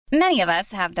Many of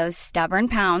us have those stubborn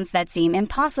pounds that seem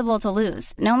impossible to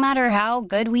lose, no matter how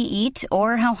good we eat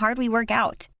or how hard we work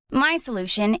out. My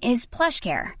solution is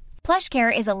PlushCare.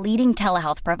 PlushCare is a leading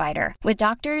telehealth provider with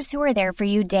doctors who are there for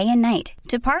you day and night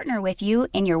to partner with you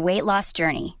in your weight loss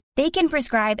journey. They can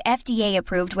prescribe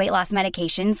FDA-approved weight loss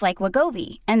medications like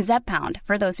Wegovy and Zepbound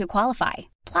for those who qualify.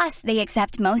 Plus, they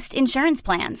accept most insurance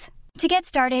plans. To get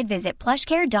started, visit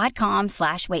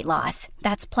plushcare.com/weightloss.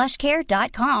 That's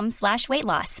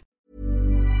plushcare.com/weightloss.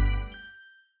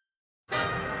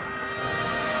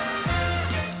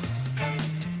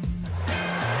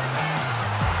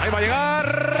 Ahí va a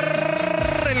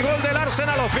llegar el gol del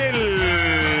Arsenal.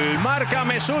 Ozil. Marca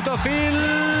Mesut Ozil.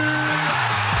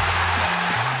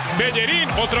 Bellerín,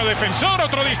 otro defensor,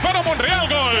 otro disparo, Monreal,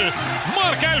 gol.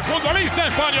 Marca el futbolista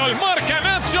español, marca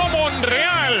Nacho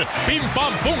Monreal. Pim,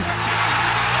 pam, pum.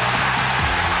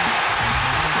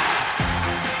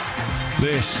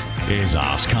 This is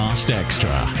Arsecast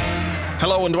Extra.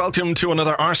 Hello and welcome to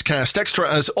another Arsecast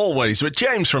Extra, as always, with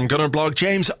James from Gunner Blog.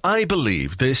 James, I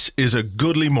believe this is a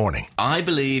goodly morning. I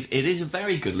believe it is a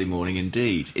very goodly morning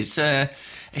indeed. It's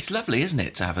lovely, isn't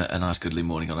it, to have a nice goodly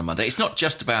morning on a Monday. It's not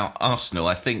just about Arsenal.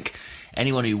 I think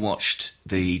anyone who watched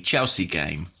the Chelsea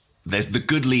game, the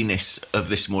goodliness of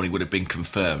this morning would have been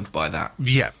confirmed by that.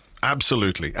 Yeah.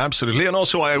 Absolutely, absolutely. And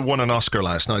also I won an Oscar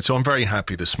last night, so I'm very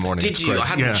happy this morning. Did you? I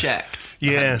hadn't checked.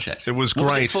 Yeah, it was great.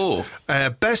 What was it for?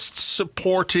 Best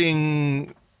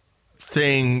supporting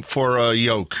thing for a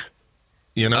yoke,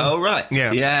 you know? Oh, right.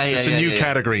 Yeah. It's a new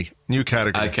category. New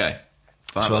category. Okay.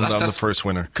 Fine. So I'm the first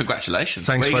winner. Congratulations.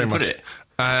 Thanks very much. Put it?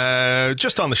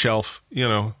 Just on the shelf, you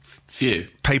know. Few.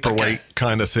 Paperweight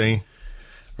kind of thing.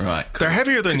 Right. Cool. They're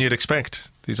heavier than you'd expect,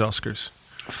 these Oscars.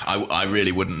 I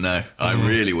really wouldn't know. I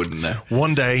really wouldn't know.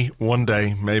 One day,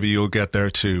 maybe you'll get there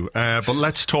too. But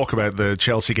let's talk about the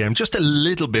Chelsea game just a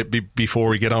little bit before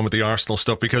we get on with the Arsenal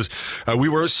stuff, because we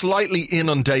were slightly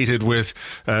inundated with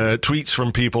tweets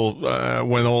from people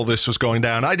when all this was going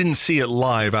down. I didn't see it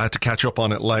live. I had to catch up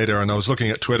on it later, and I was looking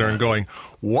at Twitter and going,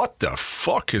 what the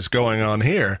fuck is going on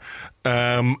here?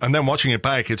 And then watching it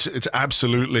back, it's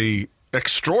absolutely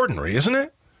extraordinary, isn't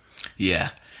it?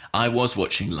 Yeah. I was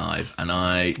watching live, and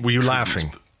I... Were you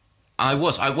laughing? I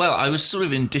was. I was sort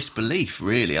of in disbelief,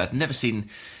 really. I'd never seen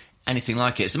anything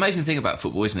like it. It's an amazing thing about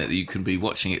football, isn't it? That you can be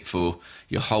watching it for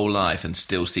your whole life and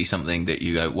still see something that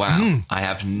you go, wow, I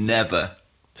have never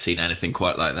seen anything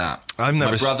quite like that.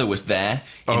 My brother was there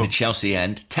in the Chelsea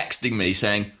end, texting me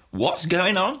saying, what's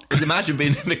going on? Because imagine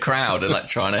being in the crowd and like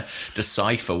trying to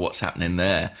decipher what's happening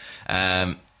there.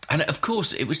 And of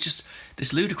course, it was just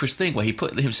this ludicrous thing where he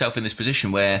put himself in this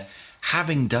position where,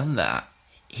 having done that,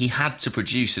 he had to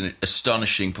produce an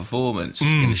astonishing performance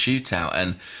in the shootout.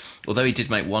 And although he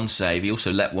did make one save, he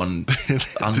also let one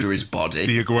under his body.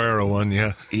 The Aguero one,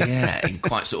 yeah. Yeah, in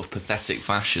quite sort of pathetic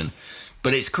fashion.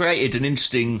 But it's created an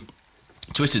interesting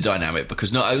Twitter dynamic,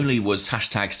 because not only was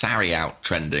hashtag Sarri out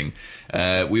trending,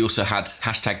 we also had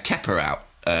hashtag Kepa out.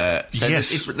 So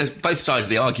yes. there's both sides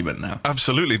of the argument now.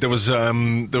 Absolutely. There was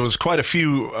quite a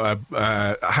few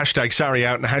hashtag Sarri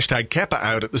out and hashtag Kepa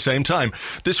out at the same time.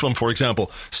 This one, for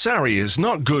example, Sarri is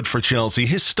not good for Chelsea.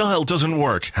 His style doesn't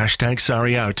work. Hashtag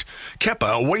Sarri out.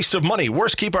 Kepa, a waste of money.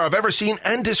 Worst keeper I've ever seen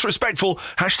and disrespectful.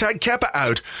 Hashtag Kepa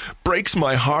out. Breaks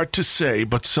my heart to say,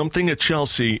 but something at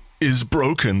Chelsea is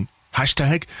broken.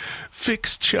 Hashtag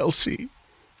fix Chelsea.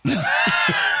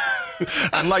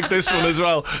 And like this one as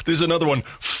well, there's another one.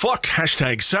 Fuck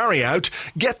hashtag Sarri out.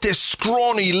 Get this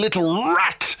scrawny little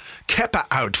rat Kepa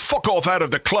out. Fuck off out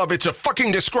of the club. It's a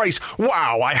fucking disgrace.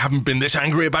 Wow, I haven't been this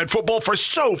angry about football for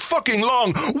so fucking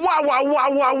long.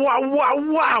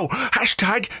 Wow.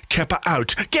 Hashtag Kepa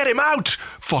out. Get him out.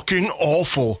 Fucking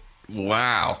awful.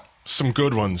 Wow. Some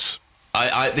good ones.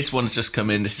 This one's just come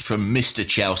in. This is from Mr.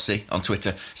 Chelsea on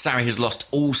Twitter. Sarri has lost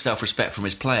all self-respect from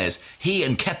his players. He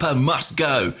and Kepa must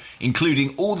go,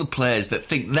 including all the players that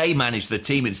think they manage the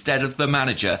team instead of the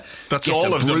manager. That's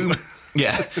all of them.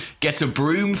 Yeah. Get a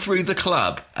broom through the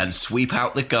club and sweep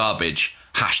out the garbage.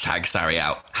 Hashtag Sarri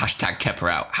out. Hashtag Kepa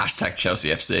out. Hashtag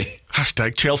Chelsea FC.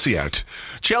 Hashtag Chelsea out.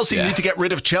 Chelsea need to get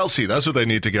rid of Chelsea. That's what they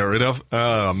need to get rid of.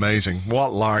 Oh, amazing.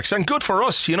 What larks. And good for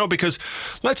us, because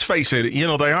let's face it,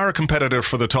 they are a competitor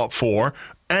for the top four.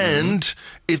 And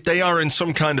if they are in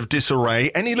some kind of disarray,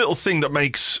 any little thing that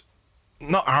makes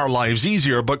not our lives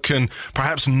easier, but can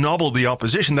perhaps nobble the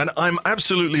opposition, then I'm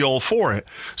absolutely all for it.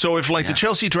 So if the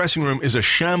Chelsea dressing room is a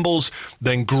shambles,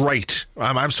 then great.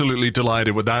 I'm absolutely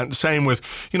delighted with that. Same with,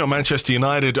 Manchester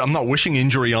United. I'm not wishing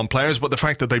injury on players, but the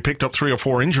fact that they picked up 3 or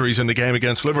 4 injuries in the game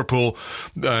against Liverpool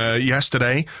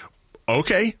yesterday,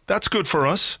 okay, that's good for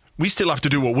us. we still have to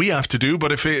do what we have to do.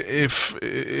 But if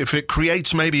it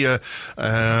creates maybe a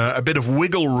bit of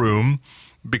wiggle room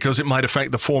because it might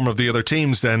affect the form of the other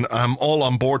teams, then I'm all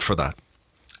on board for that.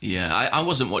 Yeah, I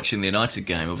wasn't watching the United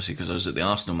game, obviously, because I was at the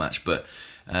Arsenal match, but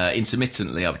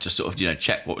intermittently I've just sort of,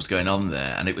 checked what was going on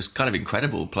there, and it was kind of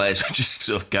incredible. Players were just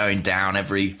sort of going down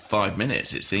every 5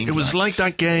 minutes, it seemed. It was like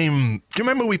that game. Do you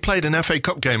remember we played an FA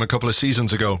Cup game a couple of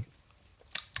seasons ago?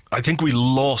 I think we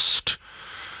lost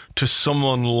to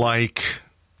someone like...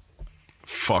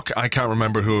 I can't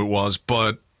remember who it was,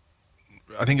 but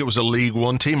I think it was a League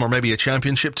One team or maybe a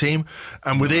Championship team.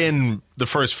 And within the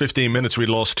first 15 minutes, we'd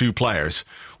lost 2 players.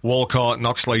 Walcott and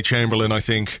Oxlade-Chamberlain, I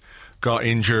think, got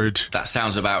injured. That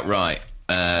sounds about right.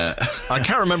 I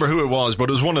can't remember who it was, but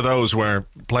it was one of those where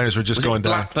players were just going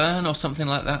down. Blackburn or something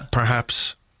like that?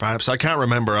 Perhaps. I can't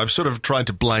remember. I've sort of tried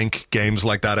to blank games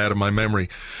like that out of my memory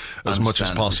as much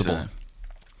as possible.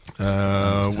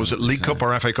 Was it League Cup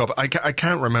or FA Cup? I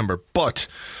can't remember. But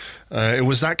it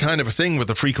was that kind of a thing with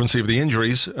the frequency of the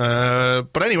injuries.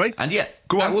 But anyway. And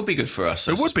that would be good for us.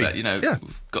 It would be.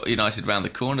 We've got United round the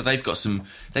corner. They've got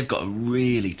a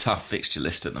really tough fixture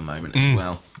list at the moment as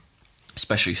well,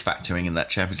 especially factoring in that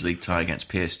Champions League tie against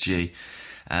PSG.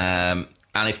 And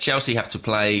if Chelsea have to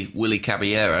play Willy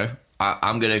Caballero,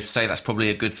 I'm going to say that's probably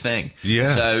a good thing.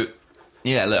 Yeah. So,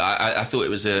 yeah, look, I thought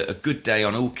it was a good day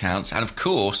on all counts. And, of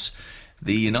course,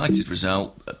 the United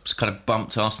result kind of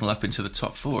bumped Arsenal up into the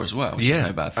top 4 as well, which is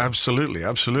no bad thing.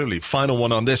 Absolutely. Final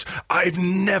one on this. I've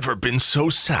never been so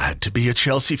sad to be a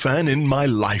Chelsea fan in my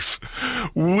life.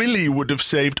 Willie would have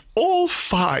saved all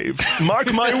 5.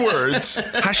 Mark my words.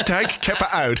 Hashtag Kepa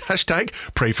out. Hashtag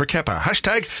pray for Kepa.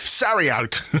 Hashtag Sarri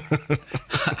out.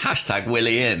 Hashtag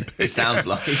Willie in. It sounds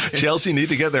like Chelsea need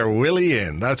to get their Willie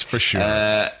in. That's for sure.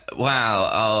 Wow.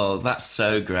 Oh, that's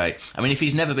so great. I mean, if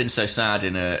he's never been so sad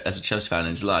as a Chelsea fan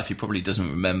in his life, he probably doesn't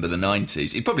remember the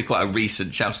 90s. He's probably quite a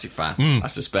recent Chelsea fan, I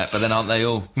suspect. But then aren't they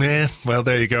all? Yeah. Well,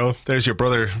 there you go. There's your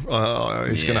brother.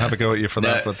 He's going to have a go at you for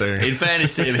that. But there. In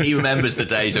fairness to him, he remembers the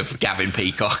days of Gavin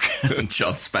Peacock and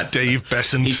John Spencer. Dave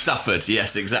Besant. He suffered.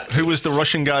 Yes, exactly. Who was the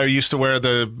Russian guy who used to wear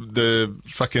the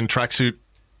fucking tracksuit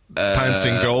pants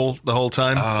in goal the whole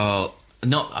time?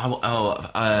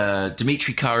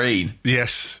 Dimitri Karin.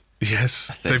 Yes.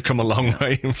 They've come a long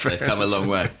way. They've come a long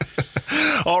way.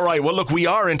 All right, well, look, we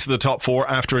are into the top 4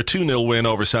 after a 2-0 win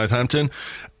over Southampton.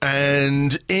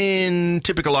 And in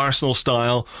typical Arsenal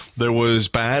style, there was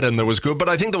bad and there was good, but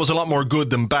I think there was a lot more good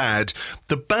than bad.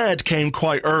 The bad came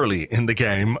quite early in the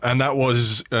game, and that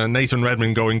was Nathan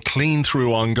Redmond going clean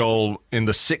through on goal in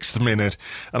the 6th minute.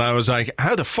 And I was like,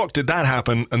 how the fuck did that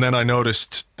happen? And then I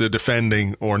noticed the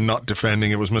defending, or not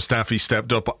defending, it was Mustafi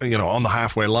stepped up, on the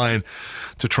halfway line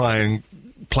to try and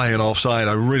play an offside.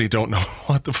 I really don't know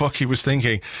what the fuck he was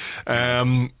thinking.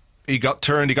 He got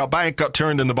turned, he got back, got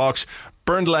turned in the box.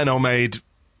 Bernd Leno made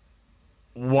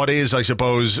what is, I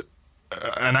suppose,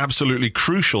 an absolutely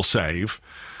crucial save,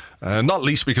 not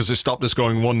least because it stopped us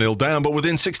going 1-0 down, but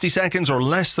within 60 seconds or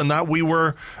less than that, we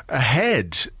were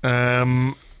ahead.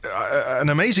 An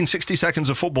amazing 60 seconds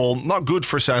of football, not good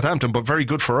for Southampton, but very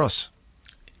good for us.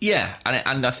 Yeah,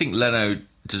 and I think Leno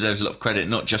deserves a lot of credit,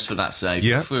 not just for that save,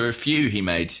 but for a few he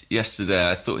made yesterday.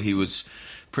 I thought he was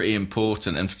pretty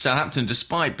important. And Southampton,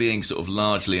 despite being sort of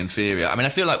largely inferior, I mean, I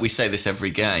feel like we say this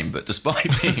every game, but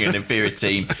despite being an inferior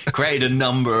team, created a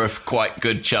number of quite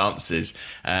good chances,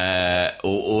 or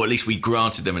at least we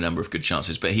granted them a number of good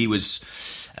chances. But he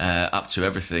was up to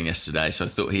everything yesterday, so I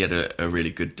thought he had a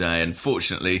really good day. And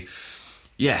fortunately,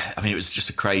 it was just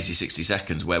a crazy 60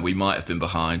 seconds where we might have been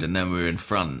behind and then we were in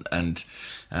front. And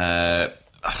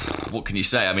what can you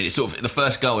say? I mean, it's sort of the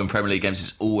first goal in Premier League games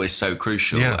is always so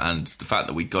crucial, and the fact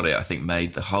that we got it, I think,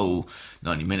 made the whole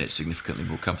 90 minutes significantly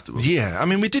more comfortable. Yeah, I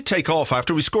mean, we did take off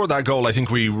after we scored that goal. I think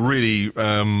we really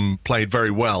played very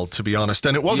well, to be honest.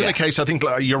 And it wasn't a case, I think,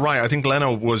 you're right, I think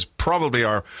Leno was probably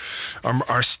our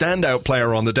standout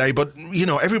player on the day, but,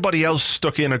 everybody else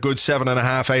stuck in a good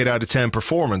 7.5, 8 out of 10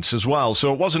 performance as well.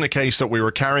 So it wasn't a case that we were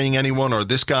carrying anyone or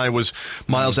this guy was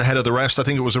miles ahead of the rest. I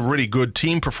think it was a really good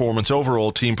team performance,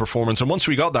 overall team performance. And once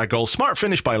we got that goal, smart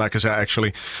finish by Lacazette,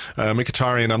 actually.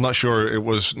 Mkhitaryan, I'm not sure it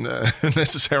was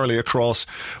necessarily a cross,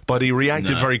 but he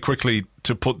reacted very quickly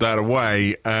to put that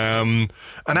away. And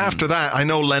after that, I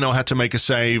know Leno had to make a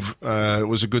save. It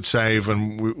was a good save,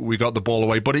 and we got the ball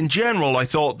away. But in general, I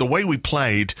thought the way we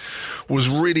played was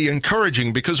really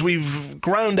encouraging, because we've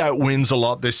ground out wins a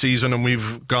lot this season, and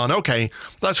we've gone, okay,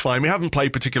 that's fine. We haven't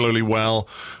played particularly well,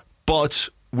 but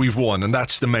we've won, and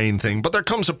that's the main thing. But there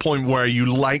comes a point where you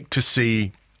like to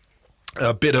see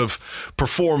a bit of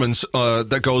performance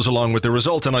that goes along with the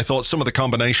result. And I thought some of the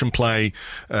combination play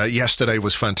yesterday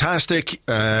was fantastic.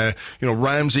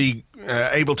 Ramsey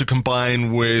able to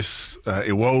combine with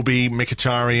Iwobi,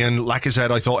 Mkhitaryan,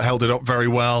 Lacazette I thought held it up very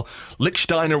well.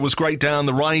 Lichtsteiner was great down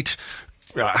the right.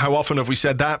 How often have we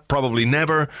said that? Probably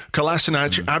never.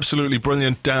 Kolasinac, absolutely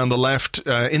brilliant down the left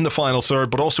in the final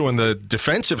third, but also in the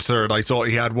defensive third. I thought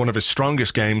he had one of his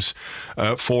strongest games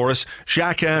for us.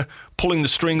 Xhaka pulling the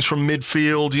strings from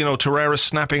midfield, Torreira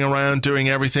snapping around, doing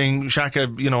everything.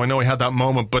 Xhaka, I know he had that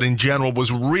moment, but in general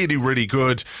was really, really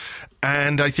good.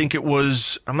 And I think it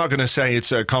was, I'm not going to say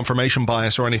it's a confirmation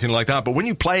bias or anything like that, but when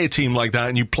you play a team like that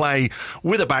and you play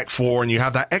with a back four and you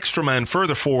have that extra man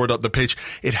further forward up the pitch,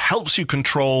 it helps you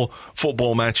control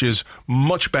football matches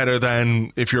much better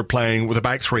than if you're playing with a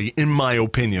back three, in my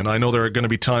opinion. I know there are going to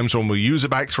be times when we'll use a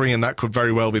back three, and that could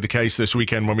very well be the case this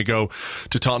weekend when we go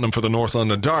to Tottenham for the North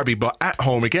London Derby. But at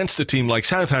home against a team like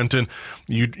Southampton,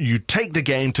 you take the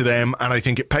game to them, and I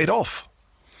think it paid off.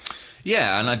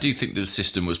 Yeah, and I do think the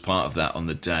system was part of that on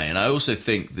the day. And I also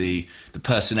think the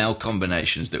personnel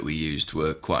combinations that we used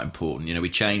were quite important. We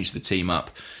changed the team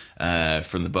up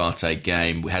from the Barté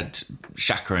game. We had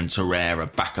Xhaka and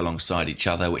Torreira back alongside each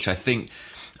other, which I think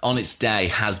on its day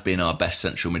has been our best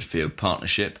central midfield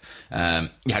partnership.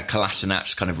 You had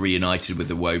Kolasinac kind of reunited with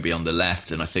Iwobi on the left,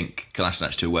 and I think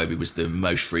Kolasinac to Iwobi was the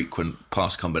most frequent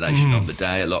pass combination on the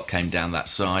day. A lot came down that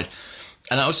side.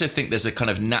 And I also think there's a kind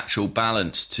of natural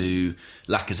balance to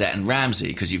Lacazette and Ramsey,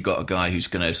 because you've got a guy who's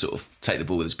going to sort of take the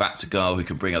ball with his back to goal, who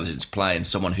can bring others into play, and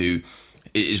someone who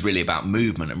is really about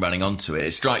movement and running onto it.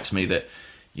 It strikes me that,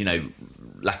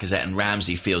 Lacazette and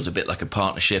Ramsey feels a bit like a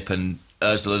partnership, and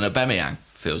Ozil and Aubameyang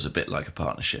feels a bit like a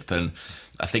partnership. And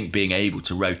I think being able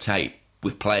to rotate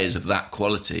with players of that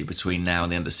quality between now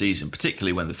and the end of the season,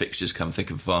 particularly when the fixtures come thick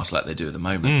and fast like they do at the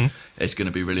moment, it's going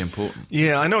to be really important.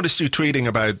 Yeah, I noticed you tweeting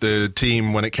about the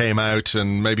team when it came out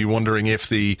and maybe wondering if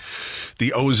the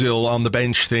Ozil on the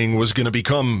bench thing was going to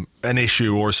become an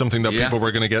issue or something that people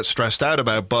were going to get stressed out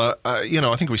about. But,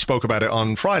 I think we spoke about it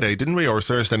on Friday, didn't we? Or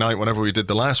Thursday night, whenever we did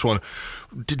the last one.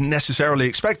 Didn't necessarily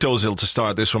expect Ozil to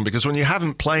start this one, because when you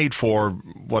haven't played for,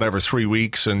 3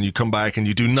 weeks and you come back and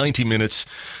you do 90 minutes,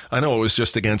 I know it was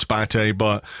just against Bate,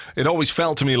 but it always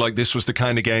felt to me like this was the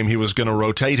kind of game he was going to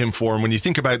rotate him for. And when you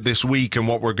think about this week and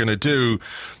what we're going to do,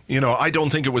 I don't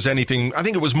think it was anything. I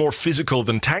think it was more physical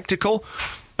than tactical.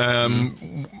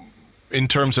 In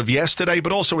terms of yesterday,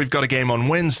 but also we've got a game on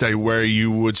Wednesday where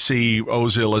you would see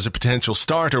Ozil as a potential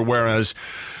starter, whereas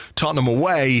Tottenham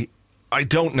away, I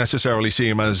don't necessarily see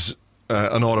him as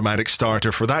an automatic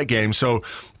starter for that game. So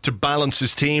to balance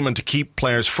his team and to keep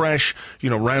players fresh,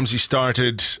 Ramsey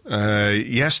started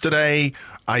yesterday.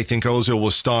 I think Ozil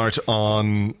will start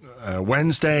on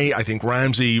Wednesday. I think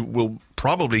Ramsey will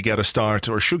probably get a start,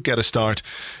 or should get a start,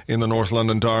 in the North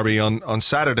London Derby on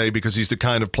Saturday, because he's the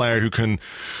kind of player who can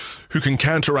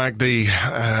counteract the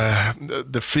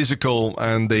physical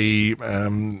and the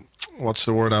what's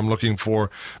the word I'm looking for?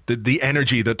 The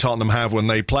energy that Tottenham have when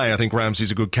they play. I think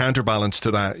Ramsey's a good counterbalance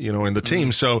to that, in the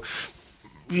team. So,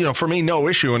 for me, no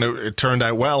issue, and it turned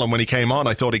out well. And when he came on,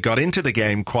 I thought he got into the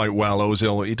game quite well,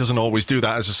 Ozil. He doesn't always do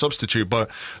that as a substitute,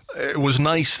 but it was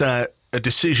nice that a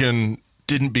decision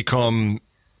didn't become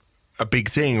a big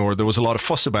thing, or there was a lot of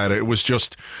fuss about it. It was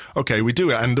just, okay, we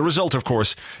do it. And the result, of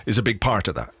course, is a big part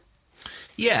of that.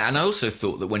 Yeah, and I also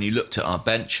thought that when you looked at our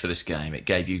bench for this game, it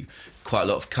gave you quite a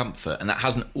lot of comfort, and that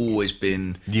hasn't always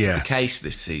been the case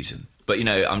this season. But,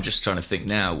 I'm just trying to think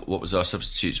now, what was our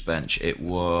substitutes bench? It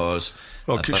was...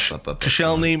 Well,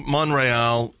 Koscielny,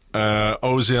 Monreal,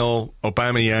 Ozil,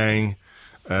 Aubameyang,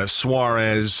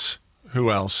 Suarez,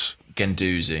 who else?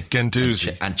 Guendouzi. And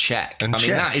Cech. And Cech.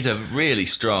 That is a really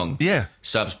strong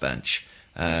subs bench.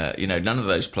 None of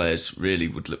those players really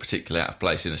would look particularly out of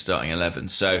place in a starting 11.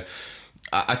 So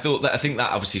I think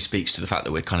that obviously speaks to the fact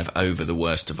that we're kind of over the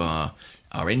worst of our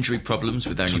injury problems,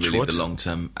 with only really the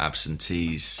long-term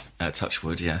absentees. Touch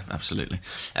wood, yeah, absolutely.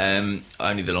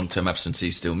 Only the long-term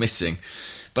absentees still missing.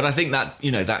 But I think that,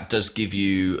 that does give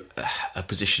you a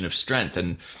position of strength.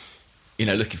 And,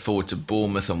 looking forward to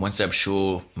Bournemouth on Wednesday, I'm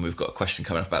sure, and we've got a question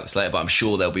coming up about this later, but I'm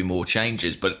sure there'll be more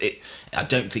changes. But I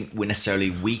don't think we're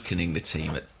necessarily weakening the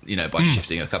team, by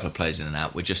shifting a couple of players in and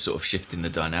out. We're just sort of shifting the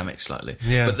dynamic slightly.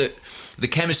 Yeah. But the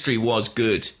chemistry was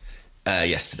good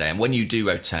yesterday. And when you do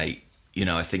rotate,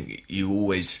 I think you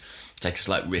always take a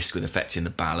slight risk with affecting the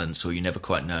balance, or you never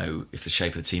quite know if the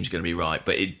shape of the team's going to be right.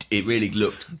 But it really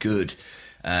looked good.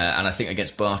 And I think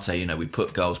against Barté, we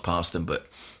put goals past them, but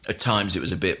at times it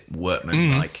was a bit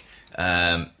workmanlike.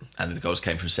 And the goals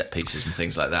came from set pieces and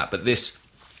things like that. But this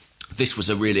this was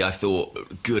a really, I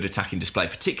thought, good attacking display,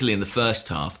 particularly in the first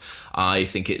half. I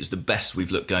think it was the best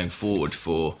we've looked going forward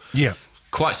for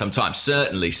quite some time,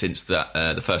 certainly since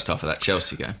the first half of that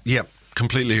Chelsea game. Yeah,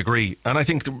 completely agree. And I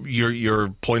think your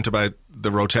point about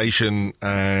the rotation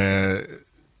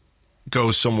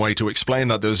goes some way to explain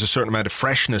that. There's a certain amount of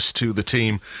freshness to the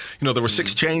team. You know, there were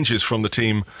 6 changes from the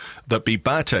team that beat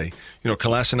Bate. You know,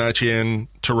 Kolasinac in,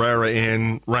 Torreira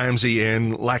in, Ramsey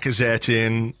in, Lacazette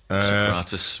in,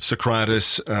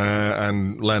 Socrates,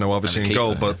 and Leno obviously in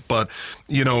goal. But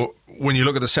you know, when you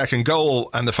look at the second goal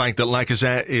and the fact that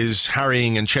Lacazette is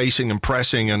harrying and chasing and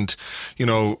pressing and, you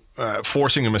know,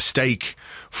 forcing a mistake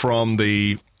from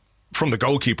the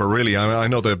goalkeeper, really. I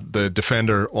know the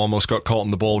defender almost got caught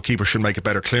in the ball. Keeper should make a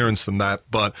better clearance than that.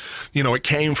 But, you know, it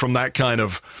came from that kind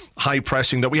of high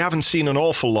pressing that we haven't seen an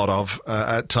awful lot of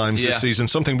at times this season.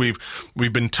 Something we've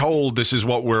been told this is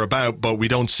what we're about, but we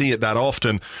don't see it that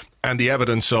often. And the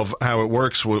evidence of how it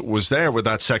works was there with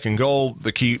that second goal.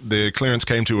 The clearance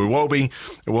came to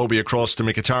Iwobi across to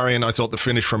Mkhitaryan. I thought the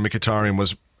finish from Mkhitaryan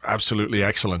was absolutely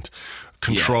excellent.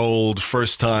 Controlled,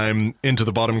 first time into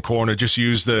the bottom corner, just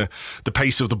used the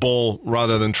pace of the ball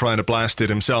rather than trying to blast it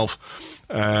himself.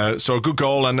 So a good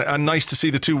goal, and nice to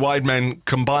see the 2 wide men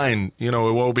combine. You know,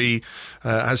 Iwobi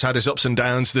has had his ups and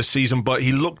downs this season, but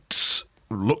he looked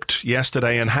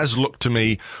yesterday and has looked to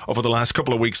me over the last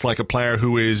couple of weeks like a player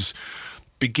who is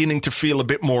beginning to feel a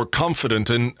bit more confident.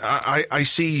 And I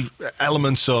see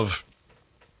elements of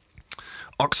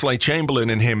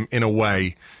Oxlade-Chamberlain in him in a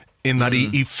way, in that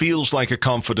he feels like a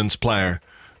confidence player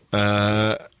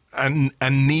and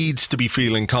needs to be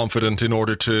feeling confident in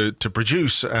order to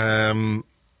produce.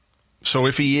 So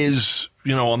if he is,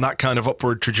 you know, on that kind of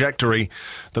upward trajectory,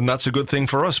 then that's a good thing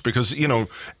for us, because, you know,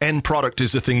 end product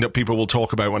is the thing that people will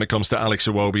talk about when it comes to Alex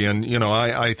Iwobi. And, you know,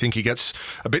 I think he gets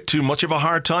a bit too much of a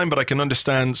hard time, but I can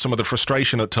understand some of the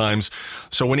frustration at times.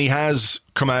 So when he has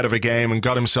come out of a game and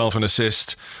got himself an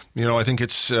assist, you know, I think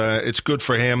it's good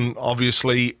for him,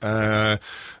 obviously.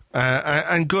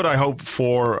 And good, I hope,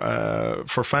 for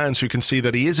fans who can see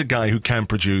that he is a guy who can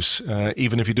produce,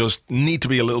 even if he does need to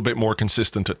be a little bit more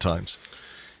consistent at times.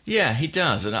 Yeah, he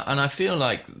does. And I feel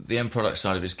like the end product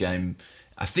side of his game,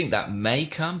 I think that may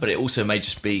come, but it also may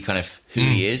just be kind of who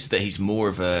he is, that he's more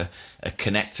of a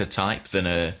connector type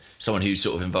than someone who's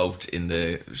sort of involved in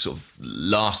the sort of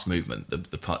last movement,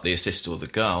 the assist or the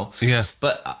goal. Yeah.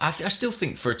 But I still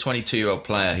think for a 22-year-old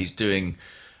player, he's doing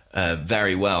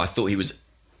very well. I thought he was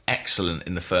excellent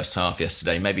in the first half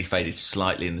yesterday, maybe faded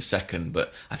slightly in the second,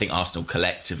 but I think Arsenal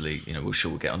collectively, you know,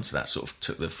 we'll get onto that, sort of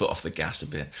took the foot off the gas a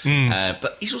bit.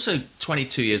 But he's also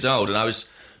 22 years old, and I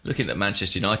was looking at the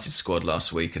Manchester United squad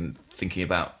last week and thinking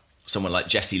about someone like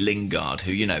Jesse Lingard,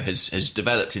 who, you know, has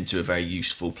developed into a very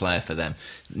useful player for them,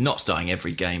 not starting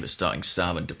every game, but starting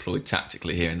some and deployed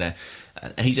tactically here and there.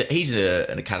 And he's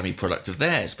an academy product of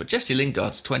theirs. But Jesse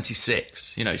Lingard's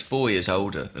 26. You know, he's 4 years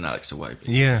older than Alex Iwobi.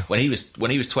 Yeah. When he was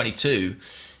 22,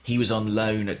 he was on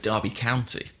loan at Derby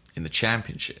County in the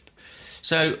Championship.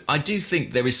 So I do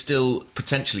think there is still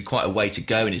potentially quite a way to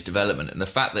go in his development. And the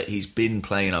fact that he's been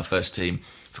playing in our first team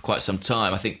for quite some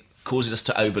time, I think, causes us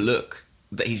to overlook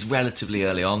that he's relatively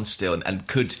early on still and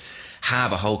could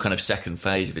have a whole kind of second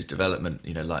phase of his development,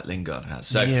 you know, like Lingard has.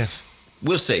 So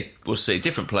we'll see.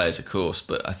 Different players, of course,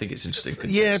 but I think it's interesting.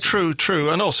 Yeah, true.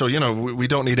 And also, you know, we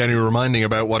don't need any reminding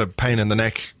about what a pain in the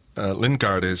neck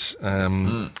Lingard is.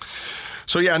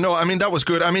 So, yeah, no, I mean, that was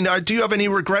good. I mean, do you have any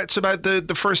regrets about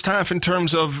the first half in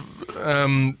terms of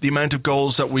the amount of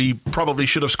goals that we probably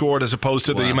should have scored as opposed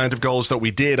to the amount of goals that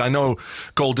we did? I know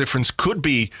goal difference could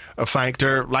be a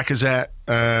factor. Lacazette,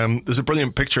 there's a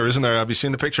brilliant picture, isn't there? Have you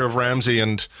seen the picture of Ramsey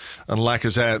and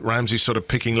Lacazette? Ramsey's sort of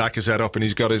picking Lacazette up and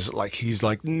he's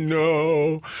like,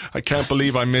 no, I can't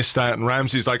believe I missed that. And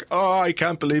Ramsey's like, oh, I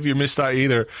can't believe you missed that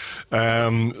either.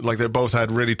 Like they both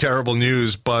had really terrible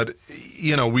news, but,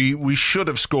 you know, we should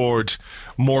have scored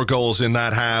more goals in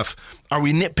that half. Are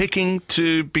we nitpicking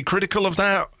to be critical of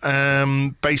that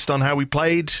based on how we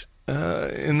played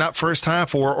in that first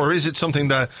half, or is it something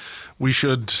that we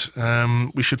should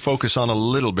focus on a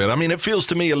little bit? I mean, it feels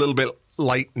to me a little bit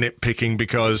light nitpicking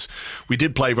because we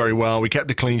did play very well. We kept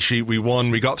a clean sheet. We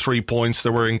won. We got 3 points.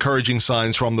 There were encouraging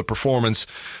signs from the performance.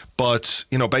 But,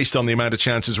 you know, based on the amount of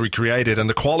chances we created and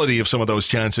the quality of some of those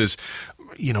chances,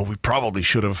 you know, we probably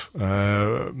should have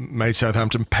made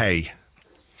Southampton pay.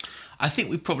 I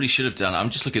think we probably should have done. I'm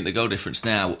just looking at the goal difference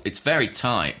now. It's very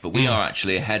tight, but we are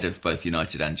actually ahead of both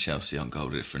United and Chelsea on goal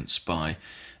difference by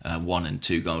 1 and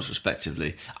 2 goals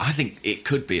respectively. I think it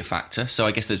could be a factor. So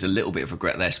I guess there's a little bit of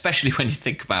regret there, especially when you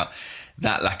think about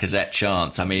that Lacazette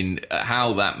chance. I mean,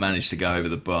 how that managed to go over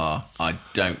the bar, I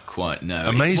don't quite know.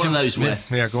 Amazing. It's one of those where,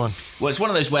 yeah, go on. Well, it's one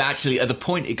of those where actually at the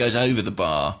point it goes over the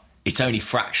bar, it's only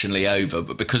fractionally over,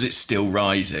 but because it's still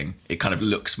rising, it kind of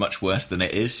looks much worse than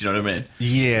it is. You know what I mean?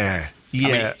 Yeah. I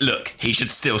mean, look, he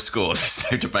should still score. There's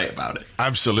no debate about it.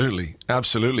 Absolutely,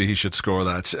 he should score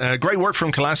that. Great work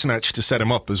from Kolasinac to set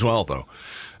him up as well, though.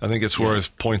 I think it's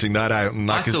worth pointing that out. And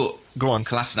I thought go on.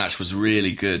 Kolasinac was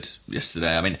really good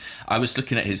yesterday. I mean, I was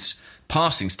looking at his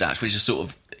passing stats, which is sort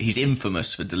of, he's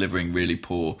infamous for delivering really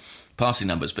poor passing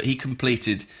numbers, but he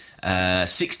completed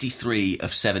 63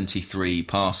 of 73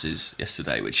 passes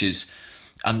yesterday, which is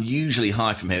unusually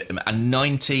high from him, and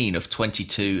 19 of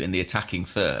 22 in the attacking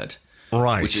third.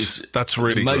 Right, which is that's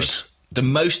really good. The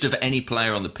most of any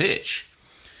player on the pitch.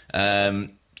 Well,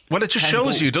 it just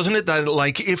shows you, doesn't it, that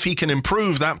like if he can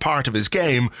improve that part of his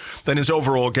game, then his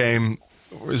overall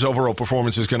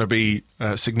performance is going to be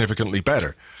significantly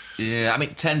better. Yeah, I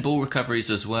mean, 10 ball recoveries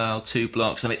as well, 2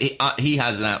 blocks. I mean, he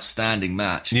has an outstanding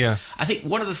match. Yeah. I think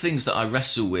one of the things that I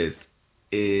wrestle with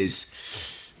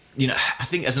is, you know, I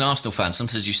think as an Arsenal fan,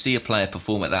 sometimes you see a player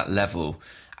perform at that level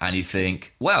and you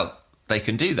think, well, they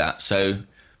can do that, so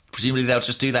presumably they'll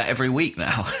just do that every week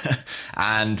now.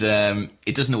 And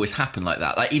it doesn't always happen like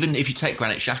that. Like, even if you take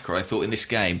Granit Xhaka, I thought in this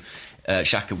game,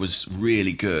 Xhaka was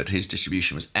really good. His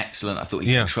distribution was excellent. I thought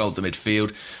he controlled the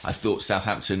midfield. I thought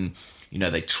Southampton, you know,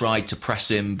 they tried to press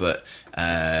him, but,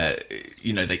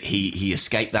 you know, he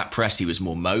escaped that press. He was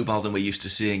more mobile than we're used to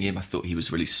seeing him. I thought he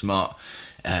was really smart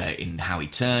in how he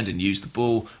turned and used the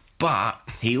ball. But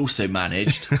he also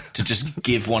managed to just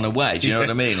give one away. Do you know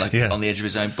what I mean? Like on the edge of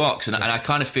his own box. And I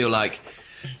kind of feel like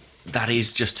that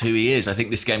is just who he is. I think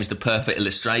this game is the perfect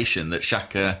illustration that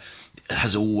Xhaka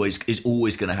is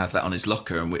always going to have that on his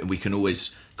locker, and we can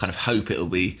always kind of hope it'll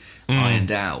be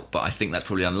ironed out. But I think that's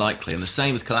probably unlikely. And the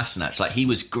same with Kolasinac. Like, he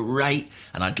was great,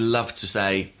 and I'd love to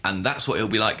say, and that's what he'll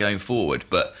be like going forward.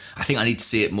 But I think I need to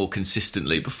see it more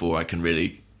consistently before I can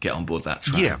really get on board that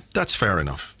track. Yeah, that's fair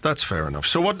enough.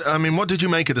 So what did you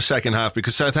make of the second half?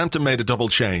 Because Southampton made a double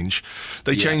change.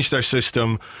 They changed their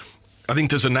system. I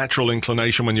think there's a natural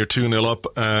inclination when you're 2-0 up.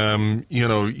 You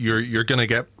know, you're going to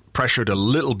get pressured a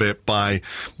little bit by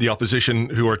the opposition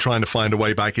who are trying to find a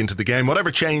way back into the game. Whatever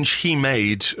change he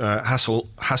made,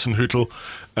 Hasenhüttl,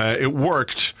 it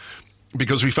worked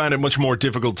because we found it much more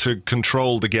difficult to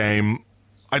control the game.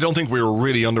 I don't think we were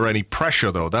really under any pressure,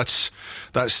 though. That's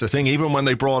the thing. Even when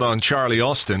they brought on Charlie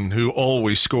Austin, who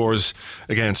always scores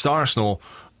against Arsenal,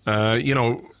 you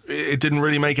know, it didn't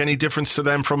really make any difference to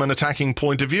them from an attacking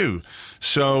point of view.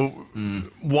 So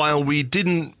while we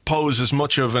didn't pose as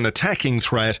much of an attacking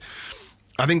threat,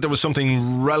 I think there was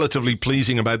something relatively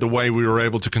pleasing about the way we were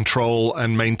able to control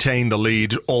and maintain the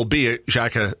lead, albeit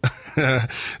Xhaka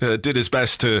did his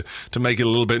best to make it a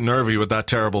little bit nervy with that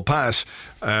terrible pass.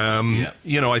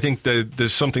 You know, I think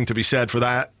there's something to be said for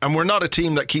that. And we're not a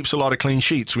team that keeps a lot of clean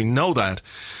sheets. We know that.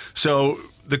 So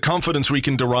the confidence we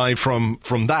can derive from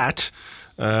that,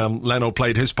 Leno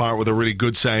played his part with a really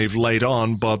good save late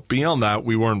on, but beyond that,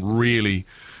 we weren't really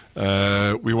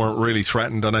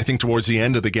threatened. And I think towards the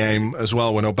end of the game as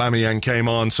well, when Aubameyang came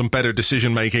on, some better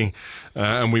decision making,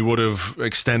 and we would have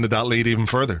extended that lead even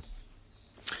further.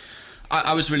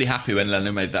 I was really happy when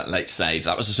Leno made that late save.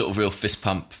 That was a sort of real fist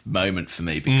pump moment for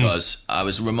me, because I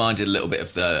was reminded a little bit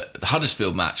of the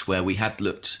Huddersfield match where we had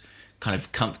looked kind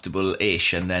of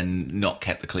comfortable-ish and then not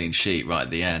kept the clean sheet right at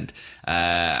the end.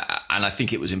 And I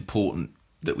think it was important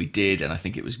that we did, and I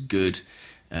think it was good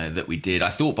that we did. I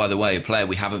thought, by the way, a player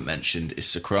we haven't mentioned is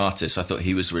Socrates. I thought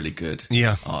he was really good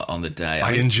on the day.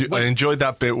 I enjoyed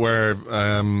that bit where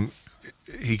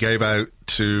he gave out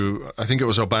to, I think it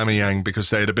was Aubameyang,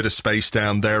 because they had a bit of space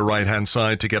down their right-hand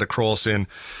side to get a cross in.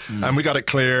 And we got it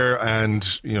clear, and,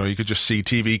 you know, you could just see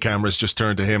TV cameras just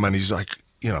turn to him, and he's like,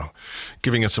 you know,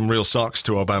 giving it some real socks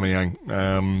to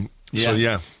Aubameyang. So,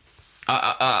 yeah.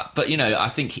 But, you know, I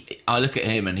think I look at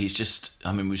him and he's just,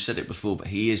 I mean, we've said it before, but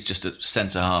he is just a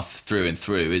centre-half through and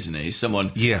through, isn't he? He's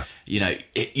someone, you know,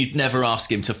 you'd never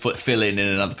ask him to fill in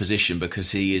another position,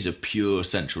 because he is a pure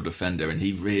central defender and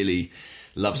he really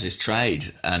loves his trade.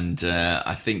 And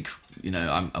I think, you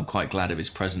know, I'm quite glad of his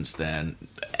presence there. And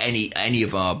any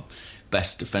of our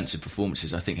best defensive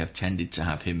performances, I think, have tended to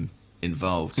have him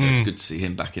involved. So it's good to see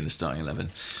him back in the starting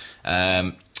 11.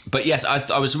 But yes,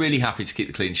 I was really happy to keep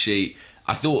the clean sheet.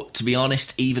 I thought, to be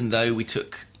honest, even though we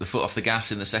took the foot off the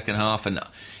gas in the second half, and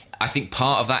I think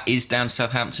part of that is down to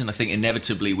Southampton. I think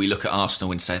inevitably we look at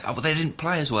Arsenal and say, oh, well, they didn't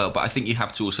play as well. But I think you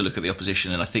have to also look at the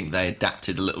opposition, and I think they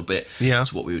adapted a little bit to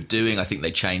what we were doing. I think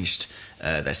they changed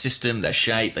their system, their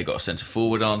shape. They got a centre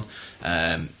forward on.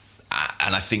 And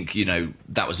I think,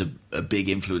 that was a big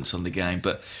influence on the game.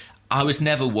 But I was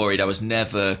never worried. I was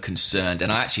never concerned.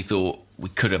 And I actually thought we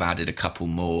could have added a couple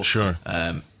more. Sure.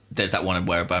 There's that one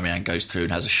where Aubameyang goes through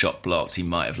and has a shot blocked. He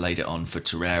might have laid it on for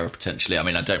Torreira potentially. I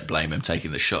mean, I don't blame him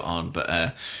taking the shot on, but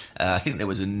I think there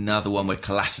was another one where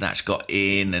Kolasinac got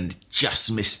in and just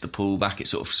missed the pullback. It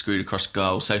sort of screwed across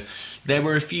goal. So there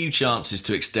were a few chances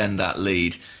to extend that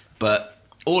lead. But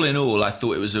all in all, I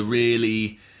thought it was a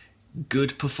really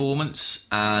good performance.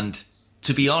 And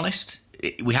to be honest,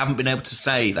 we haven't been able to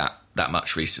say that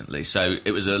much recently, so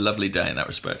it was a lovely day in that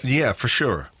respect. Yeah, for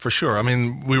sure. I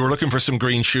mean, we were looking for some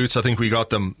green shoots. I think we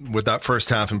got them with that first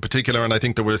half in particular, and I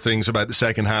think there were things about the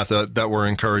second half that were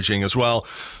encouraging as well.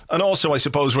 And also, I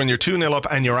suppose, when you're 2-0 up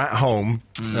and you're at home,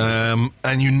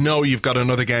 and you've got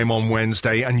another game on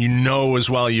Wednesday, and as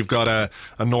well you've got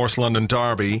a North London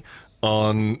derby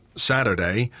on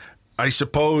Saturday, I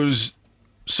suppose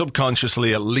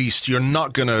subconsciously at least you're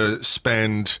not going to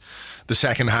spend the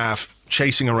second half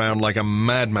chasing around like a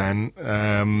madman,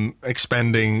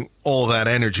 expending all that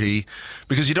energy,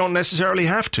 because you don't necessarily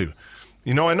have to.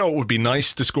 I know it would be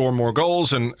nice to score more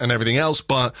goals and everything else,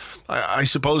 but I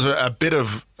suppose a bit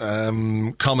of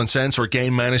common sense or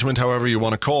game management, however you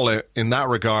want to call it, in that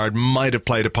regard might have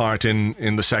played a part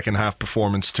in the second half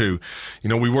performance too.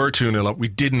 We were 2-0 up. We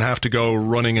didn't have to go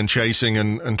running and chasing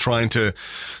and trying to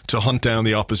hunt down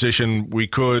the opposition. We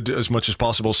could, as much as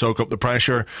possible, soak up the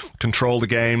pressure, control the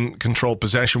game, control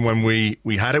possession when we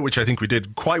had it, which I think we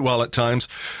did quite well at times.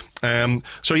 I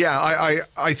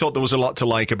thought there was a lot to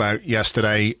like about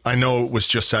yesterday. I know it was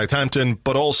just Southampton,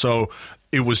 but also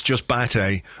it was just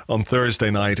Bate on Thursday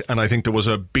night, and I think there was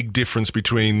a big difference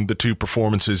between the two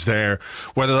performances there.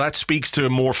 Whether that speaks to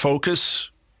more focus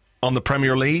on the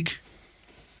Premier League,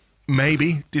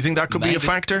 maybe. Do you think that could be a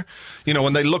factor?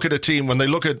 When they look at a team, when they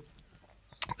look at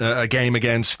a game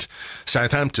against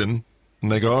Southampton,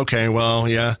 and they go, okay, well,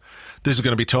 yeah, this is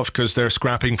going to be tough because they're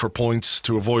scrapping for points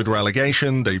to avoid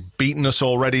relegation. They've beaten us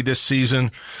already this season.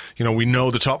 We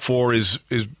know the top four is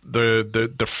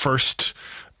the first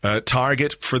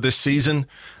target for this season.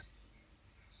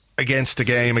 Against a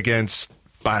game against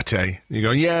Bate, you go,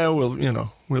 yeah, we'll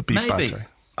beat Bate.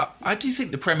 I do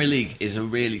think the Premier League is a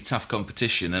really tough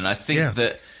competition, and I think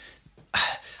that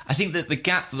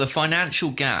the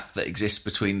financial gap that exists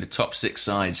between the top six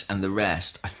sides and the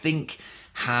rest, I think,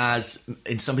 has,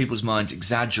 in some people's minds,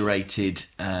 exaggerated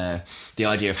the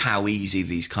idea of how easy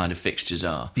these kind of fixtures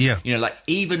are. Yeah. Like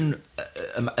even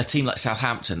a team like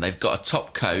Southampton, they've got a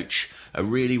top coach, a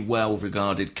really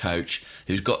well-regarded coach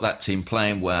who's got that team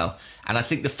playing well. And I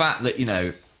think the fact that,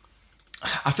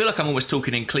 I feel like I'm almost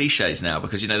talking in cliches now,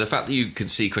 because, the fact that you can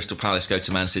see Crystal Palace go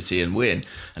to Man City and win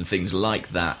and things like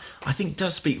that, I think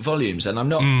does speak volumes. And I'm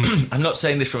not I'm not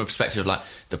saying this from a perspective of like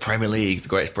the Premier League, the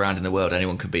greatest brand in the world,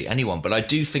 anyone can beat anyone. But I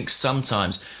do think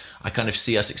sometimes I kind of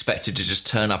see us expected to just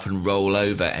turn up and roll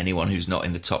over anyone who's not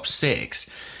in the top six.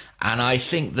 And I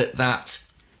think that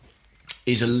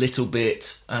is a little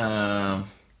bit, I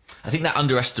think that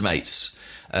underestimates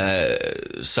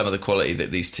some of the quality that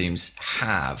these teams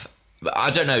have.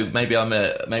 I don't know, maybe I'm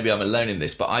alone in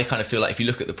this, but I kind of feel like if you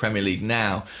look at the Premier League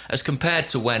now, as compared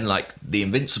to when like the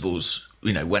Invincibles,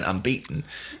 went unbeaten,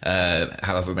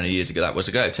 however many years ago that was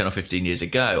 10 or 15 years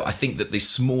ago, I think that the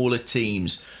smaller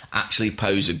teams actually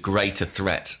pose a greater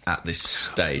threat at this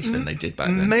stage than they did back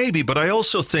then. Maybe, but I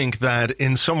also think that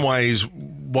in some ways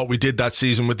what we did that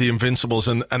season with the Invincibles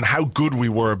and how good we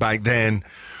were back then,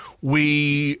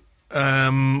 we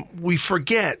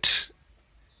forget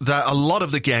that a lot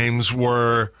of the games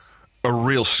were a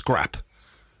real scrap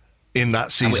in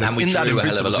that season. And we drew a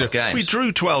hell of a lot of games. We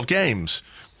drew 12 games,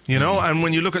 and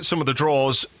when you look at some of the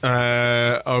draws,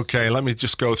 okay, let me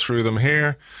just go through them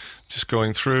here. Just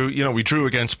going through, we drew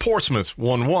against Portsmouth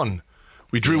 1-1.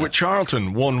 We drew with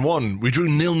Charlton 1-1. We drew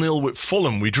 0-0 with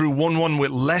Fulham. We drew 1-1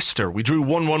 with Leicester. We drew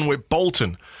 1-1 with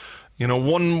Bolton.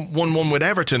 1-1 with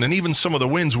Everton, and even some of the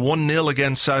wins, 1-0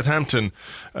 against Southampton.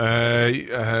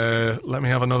 Let me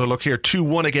have another look here.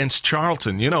 2-1 against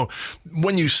Charlton.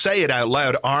 When you say it out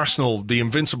loud, Arsenal, the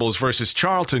Invincibles versus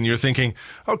Charlton, you're thinking,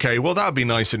 okay, well, that'd be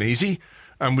nice and easy.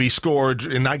 And we scored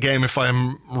in that game, if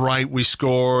I'm right, we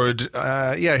scored,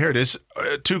 here it is,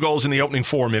 2 goals in the opening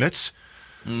 4 minutes.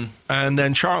 And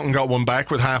then Charlton got one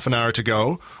back with half an hour to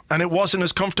go. And it wasn't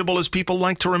as comfortable as people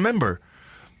like to remember.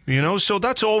 So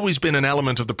that's always been an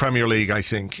element of the Premier League, I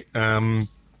think.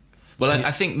 Well, Well,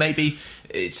 I think maybe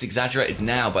it's exaggerated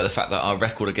now by the fact that our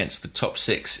record against the top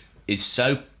 6 is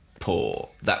so poor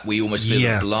that we almost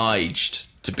feel obliged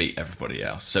to beat everybody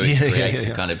else. So it creates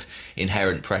a kind of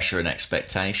inherent pressure and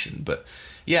expectation. But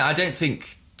yeah, I don't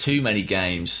think too many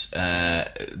games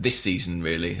this season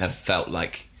really have felt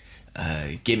like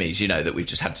gimmies, that we've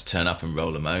just had to turn up and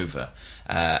roll them over.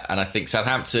 And I think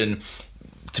Southampton,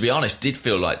 to be honest, did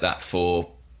feel like that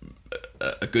for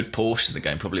a good portion of the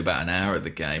game, probably about an hour of the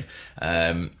game.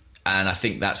 And I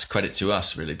think that's credit to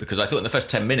us, really, because I thought in the first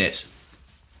 10 minutes,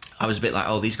 I was a bit like,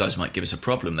 oh, these guys might give us a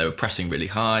problem. They were pressing really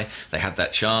high. They had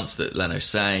that chance that Leno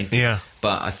saved. Yeah.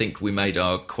 But I think we made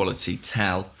our quality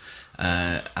tell,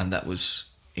 and that was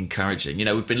encouraging.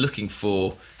 We've been looking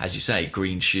for, as you say,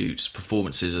 green shoots,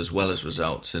 performances as well as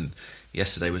results, and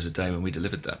yesterday was a day when we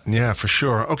delivered that. Yeah, for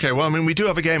sure. Okay, well, we do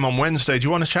have a game on Wednesday. Do you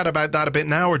want to chat about that a bit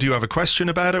now, or do you have a question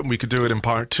about it? We could do it in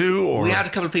part 2. Or... We had a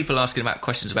couple of people asking about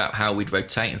questions about how we'd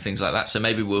rotate and things like that, so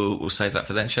maybe we'll save that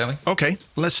for then, shall we? Okay,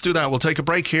 let's do that. We'll take a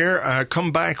break here.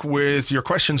 Come back with your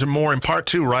questions and more in part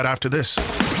 2 right after this.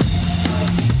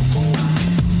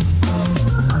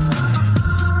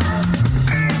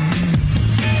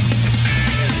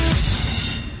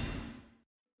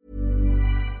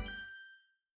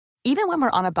 Even when we're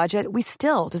on a budget, we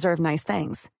still deserve nice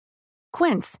things.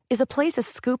 Quince is a place to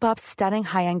scoop up stunning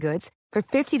high-end goods for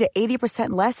 50 to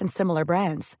 80% less than similar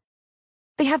brands.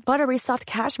 They have buttery soft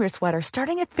cashmere sweaters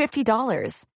starting at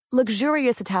 $50,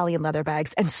 luxurious Italian leather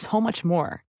bags, and so much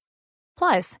more.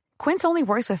 Plus, Quince only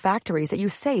works with factories that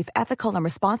use safe, ethical, and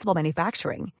responsible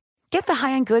manufacturing. Get the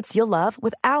high-end goods you'll love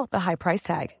without the high price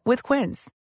tag with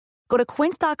Quince. Go to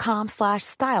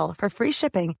quince.com/style for free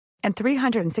shipping and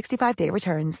 365-day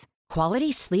returns.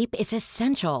 Quality sleep is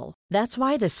essential. That's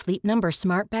why the Sleep Number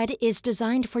Smart Bed is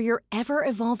designed for your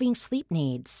ever-evolving sleep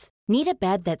needs. Need a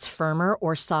bed that's firmer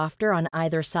or softer on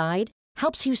either side?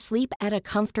 Helps you sleep at a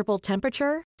comfortable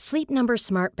temperature? Sleep Number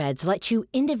Smart Beds let you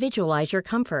individualize your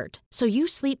comfort, so you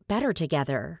sleep better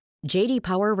together. J.D.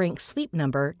 Power ranks Sleep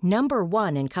Number number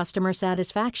 1 in customer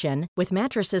satisfaction with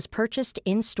mattresses purchased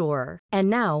in-store. And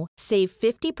now, save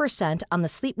 50% on the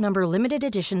Sleep Number Limited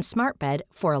Edition Smart Bed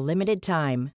for a limited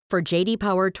time. For J.D.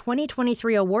 Power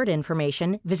 2023 award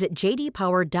information, visit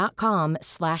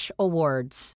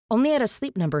jdpower.com/awards. Only at a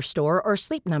Sleep Number store or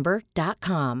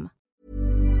sleepnumber.com.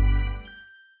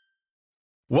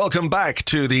 Welcome back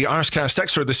to the Arscast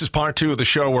Extra. This is part 2 of the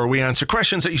show where we answer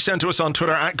questions that you send to us on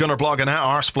Twitter at Gunnerblog and at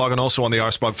Arsblog, and also on the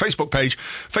Arsblog Facebook page,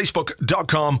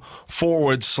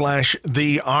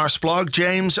 facebook.com/the Arsblog.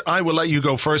 James, I will let you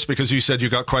go first because you said you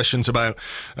got questions about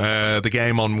the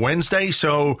game on Wednesday,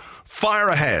 so fire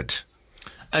ahead.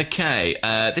 Okay,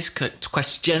 this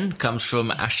question comes from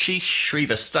Ashish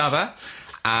Srivastava,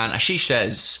 and Ashish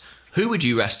says, who would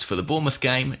you rest for the Bournemouth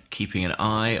game, keeping an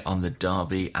eye on the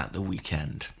derby at the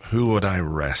weekend? Who would I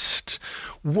rest?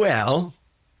 Well,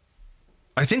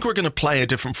 I think we're going to play a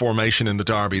different formation in the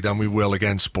derby than we will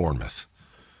against Bournemouth.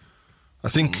 I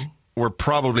think we're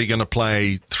probably going to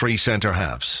play 3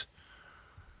 centre-halves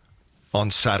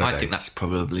on Saturday. I think that's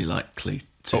probably likely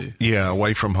too.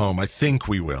 Away from home. I think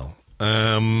we will.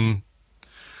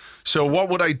 So what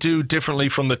would I do differently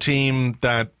from the team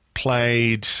that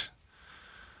played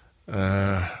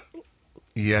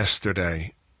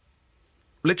yesterday?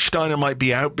 Lichtsteiner might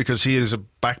be out because he has a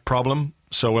back problem,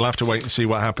 so we'll have to wait and see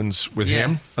what happens with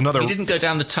him. He didn't go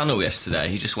down the tunnel yesterday.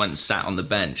 He just went and sat on the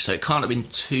bench, so it can't have been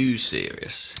too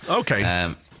serious.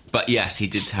 Okay. But yes, he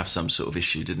did have some sort of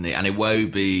issue, didn't he? And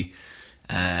Iwobi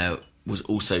was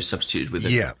also substituted with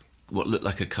what looked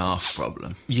like a calf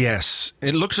problem. Yes,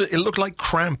 it looked like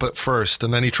cramp at first,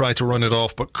 and then he tried to run it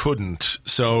off but couldn't.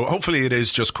 So hopefully it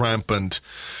is just cramp and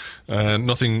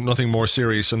nothing more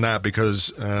serious than that,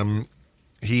 because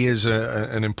he is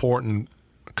an important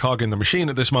cog in the machine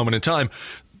at this moment in time.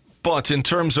 But in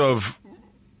terms of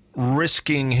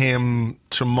risking him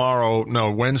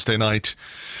Wednesday night,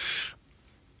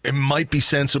 it might be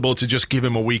sensible to just give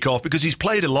him a week off, because he's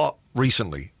played a lot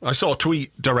recently. I saw a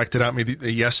tweet directed at me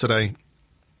yesterday,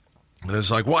 and it's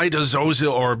like, why does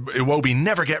Ozil or Iwobi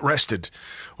never get rested?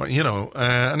 Well,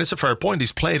 and it's a fair point.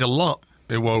 He's played a lot,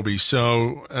 Iwobi,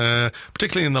 so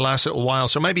particularly in the last little while.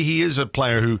 So maybe he is a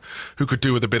player who could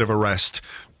do with a bit of a rest.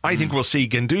 I think we'll see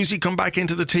Guendouzi come back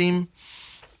into the team.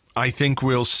 I think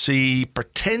we'll see,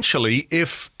 potentially,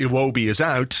 if Iwobi is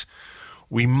out,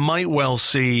 we might well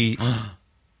see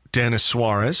Denis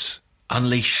Suarez.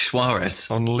 Unleash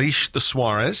the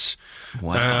Suarez.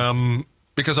 Wow.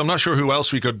 Because I'm not sure who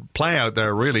else we could play out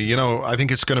there, really. I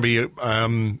think it's going to be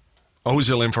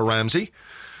Ozil in for Ramsey.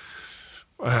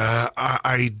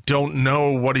 I don't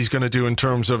know what he's going to do in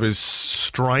terms of his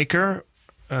striker.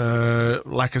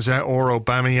 Lacazette or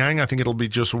Aubameyang. I think it'll be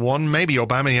just one, maybe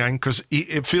Aubameyang, because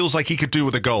it feels like he could do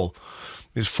with a goal.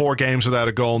 He's 4 games without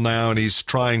a goal now, and he's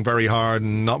trying very hard,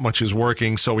 and not much is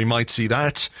working, so we might see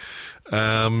that.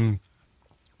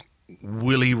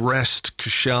 Will he rest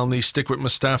Koscielny, stick with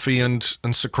Mustafi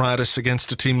and Socrates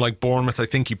against a team like Bournemouth? I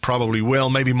think he probably will.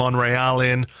 Maybe Monreal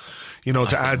in,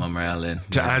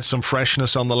 to add some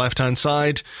freshness on the left-hand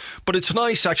side. But it's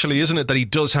nice, actually, isn't it, that he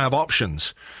does have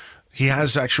options. He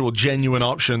has actual genuine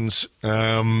options,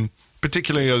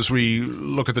 particularly as we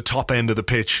look at the top end of the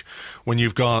pitch, when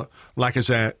you've got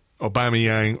Lacazette,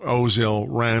 Aubameyang, Ozil,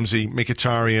 Ramsey,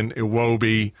 Mkhitaryan,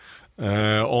 Iwobi,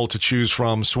 all to choose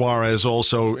from. Suarez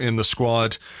also in the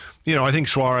squad. I think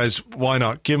Suarez, why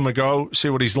not? Give him a go, see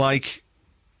what he's like.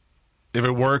 If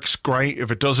it works, great.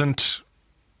 If it doesn't,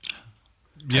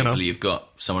 hopefully you've got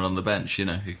someone on the bench,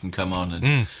 who can come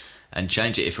on and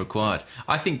change it if required.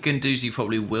 I think Guendouzi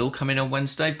probably will come in on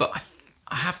Wednesday, but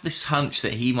I have this hunch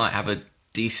that he might have a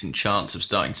decent chance of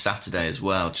starting Saturday as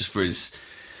well, just for his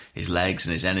legs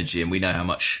and his energy, and we know how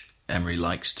much Emery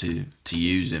likes to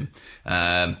use him.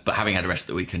 But having had a rest of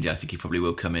the weekend, I think he probably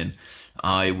will come in.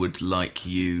 I would like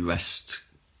you rest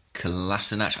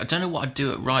Kolasinac. I don't know what I'd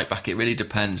do at right back. It really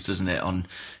depends, doesn't it, on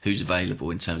who's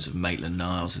available in terms of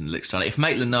Maitland-Niles and Lichtsteiner. If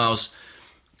Maitland-Niles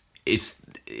is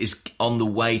on the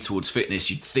way towards fitness,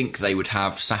 you'd think they would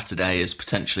have Saturday as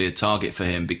potentially a target for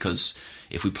him, because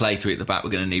if we play 3 at the back, we're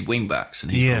going to need wing-backs,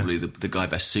 and he's probably the guy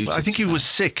best suited. But I think he was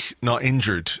sick, not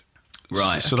injured.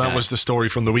 Right. So that was the story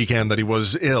from the weekend, that he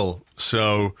was ill.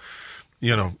 So,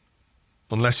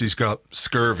 unless he's got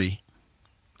scurvy.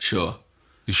 Sure.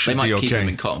 He should be okay. They might keep him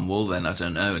in cotton wool then, I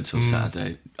don't know, until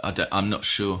Saturday. I'm not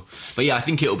sure. But yeah, I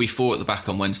think it'll be 4 at the back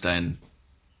on Wednesday and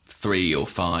 3 or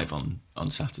 5 on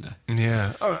Saturday.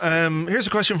 Yeah. Here's a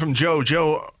question from Joe.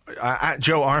 Joe, at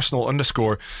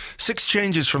 @JoeArsenal_. 6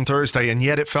 changes from Thursday, and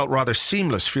yet it felt rather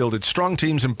seamless. Fielded strong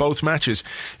teams in both matches.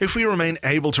 If we remain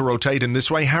able to rotate in this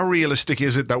way, how realistic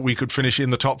is it that we could finish in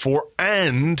the top 4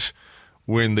 and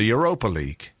win the Europa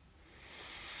League?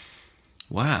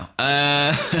 Wow.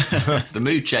 The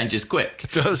mood changes quick.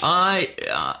 It does.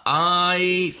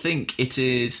 I think it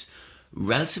is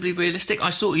relatively realistic. I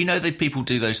saw, that people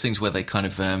do those things where they kind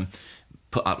of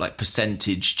put up like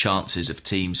percentage chances of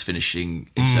teams finishing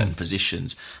in certain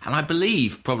positions. And I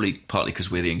believe, probably partly because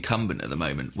we're the incumbent at the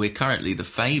moment, we're currently the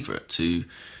favourite to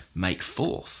make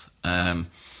 4th,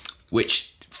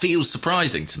 which feels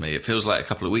surprising to me. It feels like a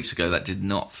couple of weeks ago that did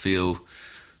not feel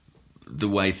the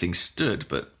way things stood,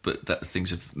 but that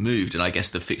things have moved, and I guess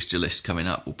the fixture list coming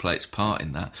up will play its part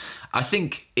in that. I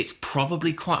think it's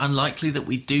probably quite unlikely that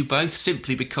we do both,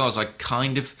 simply because I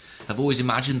kind of have always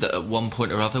imagined that at one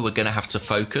point or other we're going to have to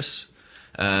focus,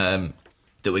 that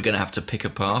we're going to have to pick a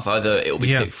path. Either it'll be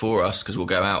picked for us because we'll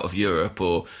go out of Europe,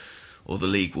 or the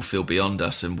league will feel beyond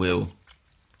us and we'll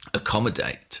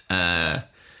accommodate.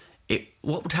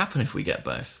 What would happen if we get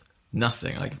both?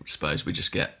 Nothing, I suppose. We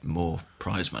just get more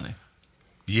prize money.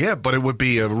 Yeah, but it would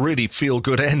be a really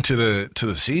feel-good end to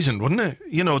the season, wouldn't it?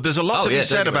 There's a lot to be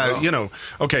said about,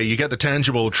 okay, you get the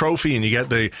tangible trophy and you get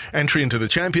the entry into the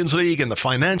Champions League and the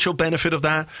financial benefit of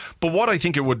that. But what I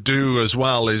think it would do as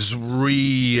well is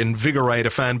reinvigorate a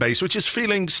fan base, which is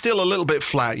feeling still a little bit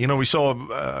flat. I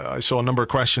saw a number of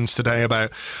questions today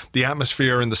about the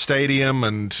atmosphere in the stadium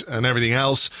and everything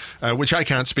else, which I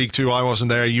can't speak to. I wasn't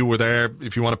there. You were there.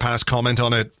 If you want to pass comment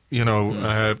on it,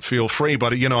 feel free.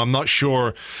 But, I'm not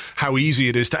sure how easy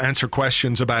it is to answer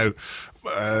questions about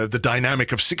the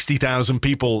dynamic of 60,000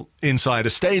 people inside a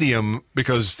stadium,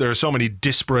 because there are so many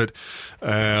disparate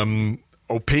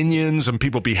opinions and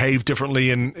people behave differently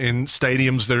in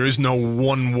stadiums. There is no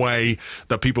one way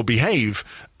that people behave.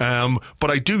 But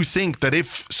I do think that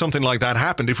if something like that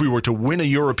happened, if we were to win a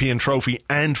European trophy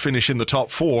and finish in the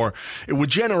top 4, it would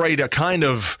generate a kind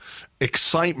of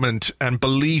excitement and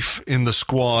belief in the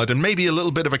squad, and maybe a little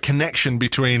bit of a connection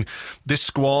between this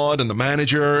squad and the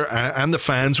manager and the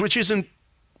fans, which isn't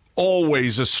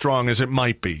always as strong as it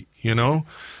might be,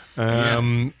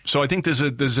 So I think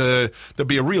there'll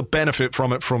be a real benefit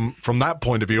from it from that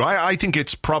point of view. I think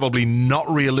it's probably not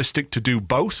realistic to do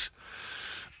both,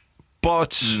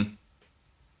 but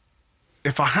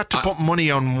if I had to put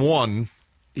money on one,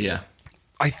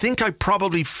 I think I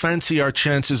probably fancy our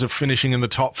chances of finishing in the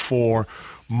top 4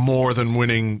 more than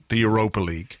winning the Europa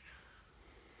League.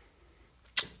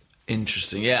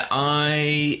 Interesting. Yeah,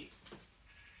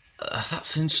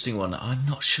 that's an interesting one. I'm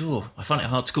not sure. I find it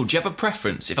hard to call. Do you have a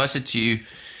preference? If I said to you,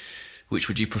 which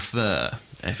would you prefer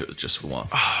if it was just for one?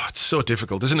 Oh, it's so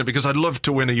difficult, isn't it? Because I'd love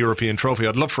to win a European trophy.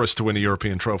 I'd love for us to win a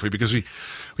European trophy because we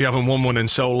haven't won one in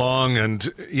so long,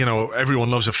 and everyone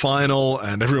loves a final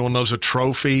and everyone loves a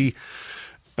trophy.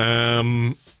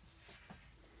 So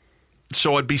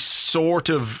I'd be sort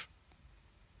of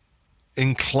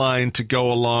inclined to go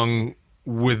along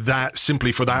with that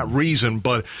simply for that reason.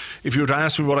 But if you were to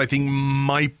ask me what I think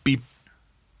might be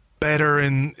better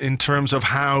in terms of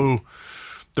how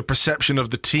the perception of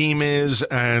the team is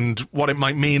and what it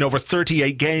might mean over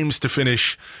 38 games to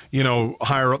finish,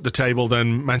 higher up the table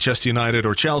than Manchester United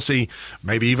or Chelsea,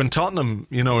 maybe even Tottenham,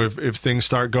 if things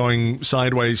start going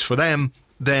sideways for them,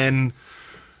 then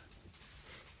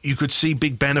you could see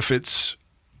big benefits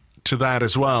to that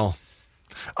as well.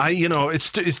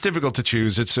 It's difficult to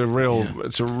choose. It's a really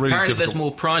Apparently difficult. there's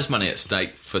more prize money at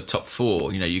stake for top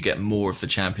four. You get more of the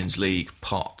Champions League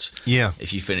pot. Yeah.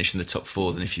 If you finish in the top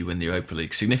four than if you win the Europa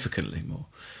League, significantly more.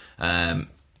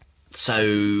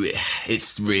 So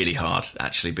it's really hard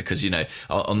actually because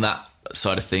on that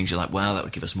side of things you're like, well, that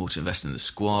would give us more to invest in the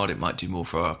squad. It might do more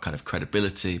for our kind of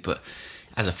credibility. But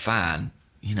as a fan,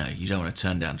 you don't want to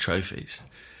turn down trophies.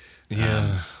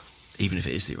 Yeah. Even if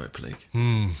it is the Europa League.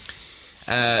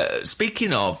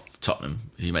 Speaking of Tottenham,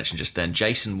 who you mentioned just then,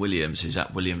 Jason Williams, who's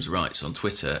at Williams Rights on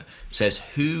Twitter, says,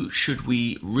 who should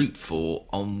we root for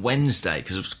on Wednesday?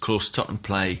 Because, of course, Tottenham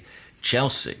play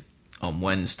Chelsea on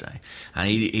Wednesday. And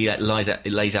he lays out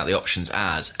the options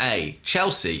as A,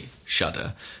 Chelsea,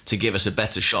 shudder, to give us a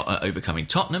better shot at overcoming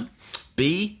Tottenham.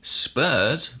 B,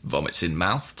 Spurs, vomits in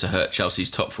mouth, to hurt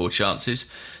Chelsea's top four chances.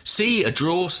 C, a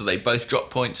draw so they both drop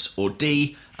points. Or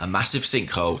D, a massive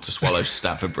sinkhole to swallow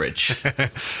Stamford Bridge. I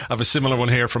have a similar one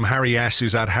here from Harry S,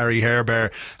 who's at Harry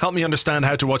Hairbear. Help me understand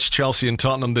how to watch Chelsea and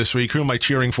Tottenham this week. Who am I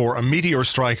cheering for? A meteor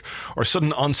strike or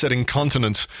sudden onset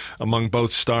incontinence among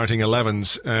both starting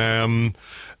 11s?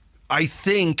 I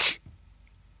think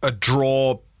a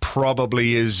draw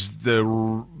probably is the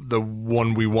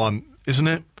one we want, isn't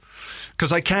it?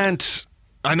 Because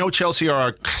I know Chelsea are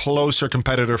a closer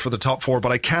competitor for the top four,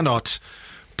 but I cannot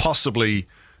possibly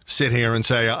sit here and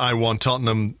say I want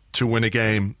Tottenham to win a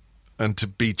game and to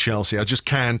beat Chelsea. I just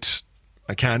can't.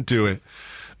 I can't do it.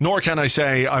 Nor can I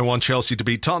say I want Chelsea to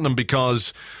beat Tottenham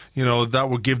because, that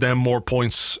would give them more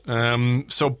points.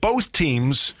 So both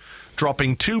teams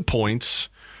dropping 2 points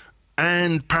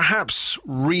and perhaps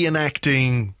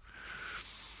reenacting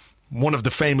one of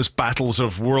the famous battles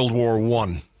of World War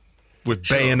I. With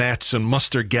bayonets and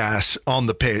mustard gas on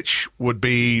the pitch would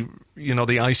be,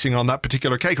 the icing on that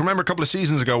particular cake. Remember a couple of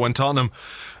seasons ago when Tottenham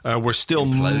were still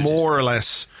imploded. More or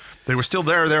less, they were still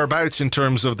thereabouts in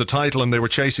terms of the title, and they were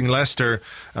chasing Leicester,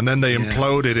 and then they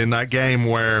imploded in that game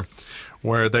where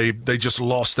they just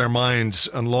lost their minds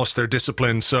and lost their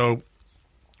discipline. So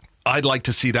I'd like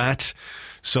to see that,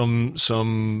 some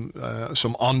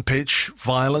on-pitch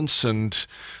violence and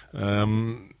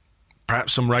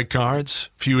perhaps some red cards,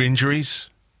 a few injuries.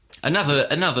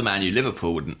 Another Man U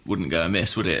Liverpool wouldn't go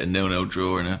amiss, would it? A 0-0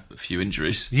 draw and a few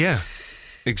injuries. Yeah,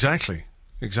 exactly.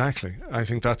 I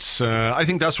think that's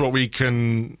what we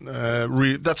can.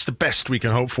 That's the best we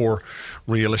can hope for,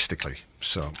 realistically.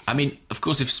 So, I mean, of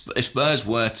course, if Spurs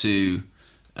were to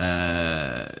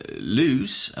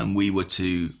lose and we were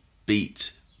to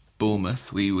beat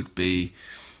Bournemouth, we would be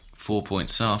 4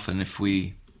 points off, and if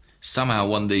we somehow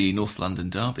won the North London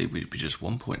derby, we'd be just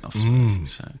 1 point off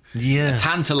Spurs. So, a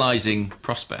tantalising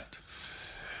prospect.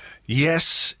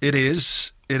 Yes, it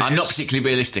is. I'm not particularly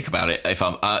realistic about it. If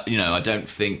I'm, I don't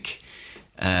think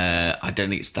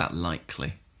it's that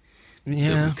likely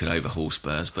that we could overhaul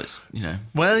Spurs. But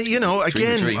well,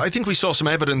 again, I think we saw some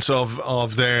evidence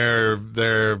of their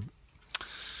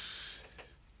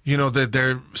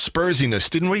Spursiness,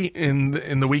 didn't we,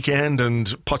 in the weekend? And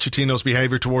Pochettino's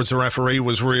behaviour towards the referee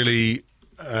was really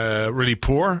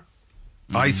poor,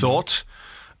 I thought.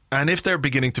 And if they're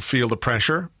beginning to feel the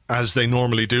pressure, as they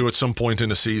normally do at some point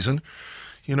in a season,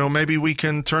 maybe we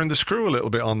can turn the screw a little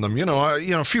bit on them.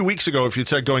 A few weeks ago, if you'd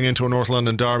said going into a North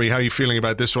London derby, how are you feeling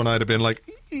about this one? I'd have been like,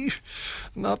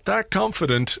 not that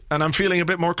confident. And I'm feeling a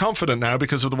bit more confident now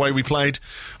because of the way we played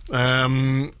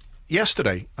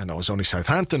yesterday. I know it's only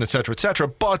Southampton, etc.,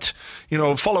 but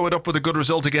follow it up with a good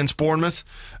result against Bournemouth,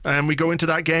 and we go into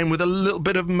that game with a little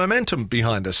bit of momentum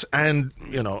behind us. And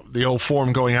the old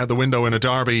form going out the window in a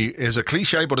derby is a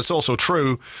cliche, but it's also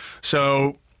true.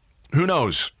 So who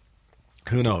knows?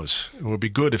 It would be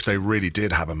good if they really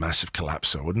did have a massive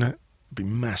collapse, though, wouldn't it? It'd be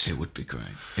massive. It would be great.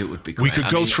 We could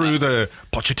go through the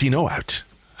Pochettino out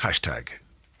hashtag.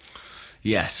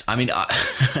 Yes, I mean,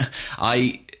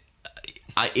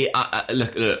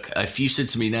 look. If you said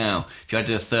to me now, if you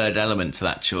added a third element to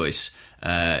that choice,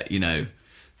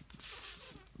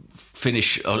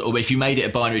 finish, or if you made it a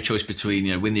binary choice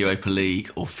between win the Europa League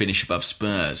or finish above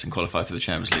Spurs and qualify for the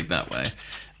Champions League that way,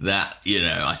 that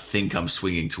I think I'm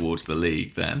swinging towards the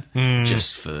league then,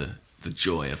 just for the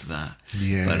joy of that.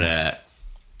 Yeah. But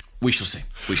we shall see.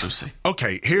 We shall see.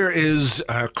 Okay, here is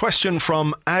a question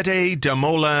from Ade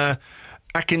Damola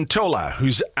Akintola,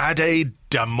 who's Ade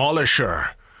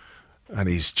Demolisher. And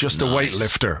he's just a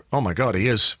weightlifter. Oh my God, he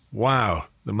is. Wow.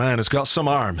 The man has got some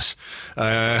arms.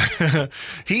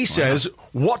 He says,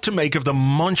 what to make of the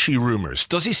Monchi rumours?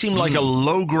 Does he seem like a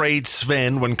low-grade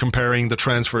Sven when comparing the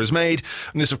transfers made?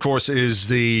 And this, of course, is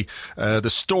the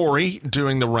story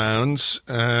doing the rounds,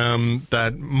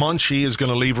 that Monchi is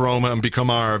going to leave Roma and become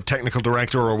our technical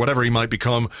director or whatever he might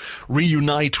become,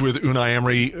 reunite with Unai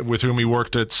Emery, with whom he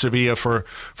worked at Sevilla for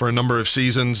a number of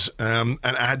seasons, and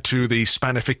add to the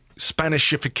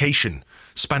Spanishification,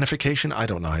 I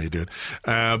don't know how you do it,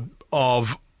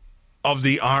 of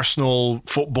the Arsenal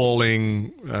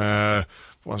footballing, I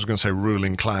was going to say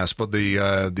ruling class, but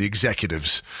the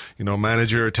executives,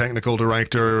 manager, technical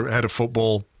director, head of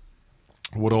football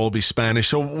would all be Spanish.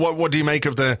 So what do you make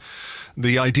of the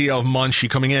idea of Monchi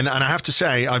coming in? And I have to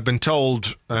say, I've been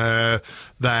told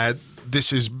that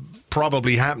this is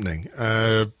probably happening.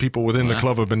 People within the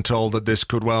club have been told that this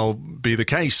could well be the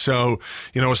case. So,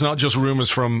 it's not just rumours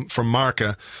from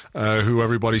Marca, who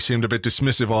everybody seemed a bit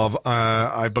dismissive of.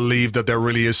 I believe that there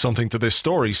really is something to this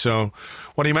story. So,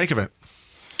 what do you make of it?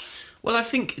 Well, I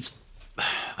think it's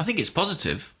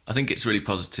positive. I think it's really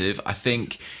positive. I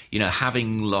think,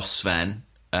 having lost Sven,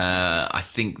 I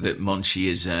think that Monchi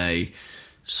is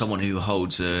someone who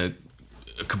holds a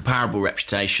comparable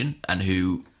reputation and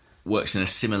who works in a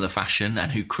similar fashion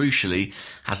and who crucially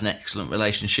has an excellent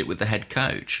relationship with the head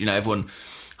coach. Everyone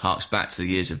harks back to the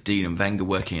years of Dean and Wenger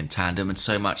working in tandem, and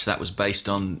so much that was based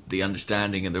on the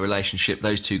understanding and the relationship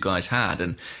those two guys had.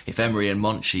 And if Emery and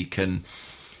Monchi can,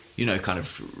 kind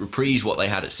of reprise what they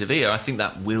had at Sevilla, I think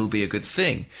that will be a good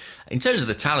thing. In terms of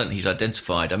the talent he's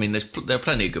identified, I mean, there are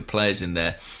plenty of good players in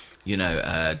there.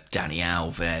 Dani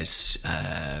Alves,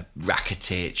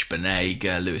 Rakitic,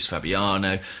 Banega, Luis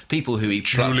Fabiano, people who he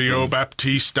plucked Julio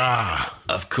Baptista.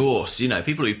 Of course,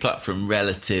 people who he plucked from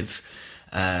relative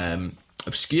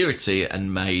obscurity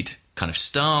and made kind of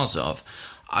stars of.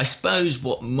 I suppose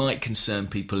what might concern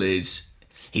people is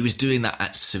he was doing that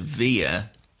at Sevilla,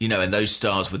 and those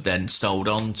stars were then sold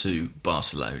on to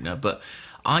Barcelona, but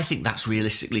I think that's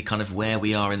realistically kind of where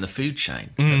we are in the food chain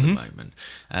at the moment.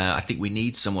 I think we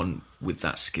need someone with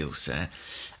that skill set.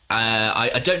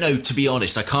 I don't know, to be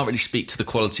honest. I can't really speak to the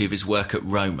quality of his work at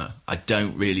Roma. I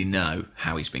don't really know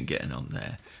how he's been getting on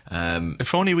there.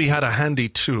 If only we had a handy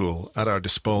tool at our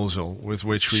disposal with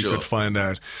which we could find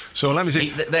out. So let me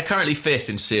see. They're currently 5th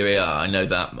in Serie A. I know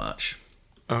that much.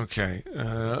 Okay,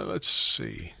 let's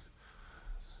see.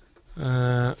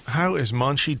 How is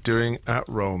Monchi doing at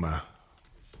Roma?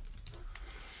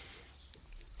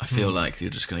 I feel like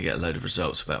you're just going to get a load of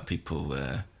results about people.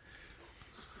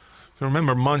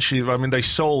 Remember Monchi? I mean, they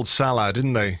sold Salah,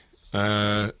 didn't they,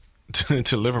 to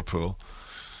Liverpool?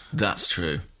 That's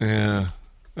true. Yeah.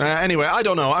 Anyway, I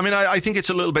don't know. I mean, I think it's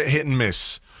a little bit hit and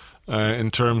miss in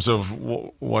terms of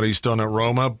what he's done at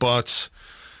Roma, but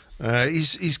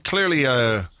he's clearly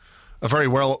a very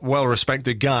well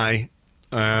respected guy.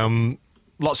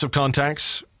 Lots of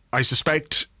contacts. I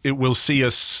suspect it will see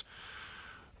us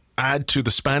add to the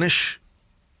Spanish.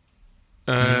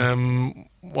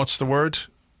 What's the word?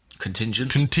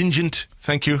 Contingent.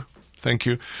 Thank you.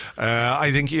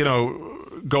 I think,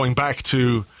 going back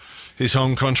to his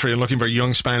home country and looking for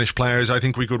young Spanish players, I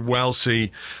think we could well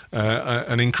see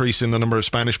an increase in the number of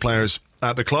Spanish players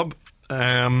at the club.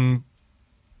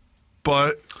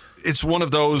 But it's one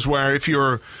of those where if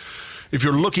you're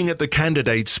looking at the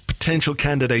potential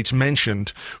candidates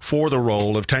mentioned for the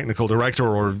role of technical director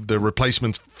or the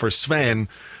replacement for Sven,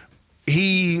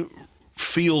 he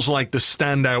feels like the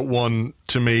standout one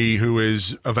to me who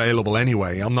is available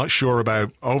anyway. I'm not sure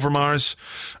about Overmars.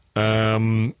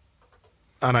 And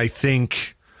I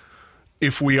think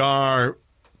if we are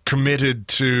committed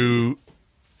to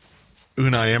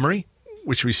Unai Emery,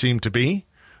 which we seem to be,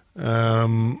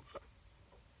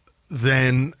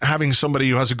 then having somebody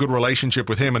who has a good relationship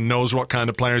with him and knows what kind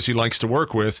of players he likes to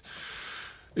work with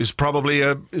is probably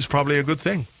a good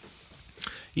thing.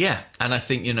 Yeah, and I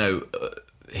think,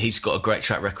 he's got a great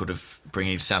track record of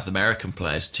bringing South American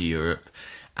players to Europe,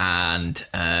 and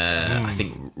I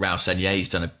think Raul Sanlle's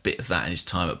done a bit of that in his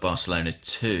time at Barcelona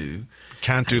too.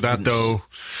 Can't do that though.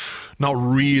 Not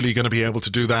really going to be able to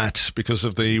do that because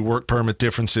of the work permit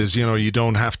differences. You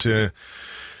don't have to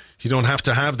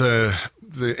have the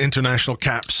the international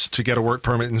caps to get a work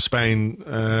permit in Spain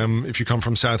if you come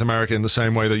from South America in the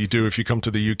same way that you do if you come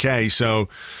to the UK. So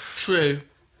true,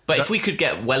 but if we could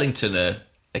get Wellington a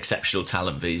exceptional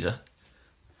talent visa,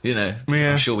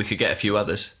 I'm sure we could get a few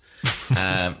others.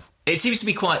 It seems to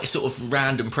be quite a sort of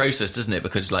random process, doesn't it?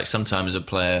 Because like sometimes a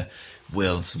player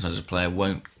will, sometimes a player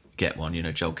won't get one.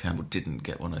 Joel Campbell didn't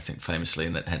get one, I think, famously,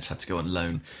 and that hence had to go on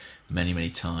loan many, many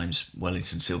times.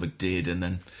 Wellington Silva did, and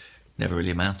then never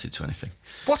really amounted to anything.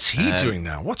 What's he doing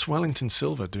now? What's Wellington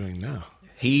Silva doing now?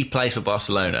 He plays for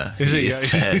Barcelona.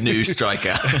 He's their new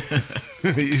striker.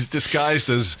 He's disguised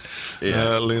as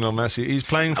Lionel Messi. He's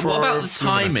playing for... What about the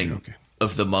timing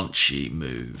of the Monchi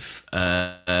move?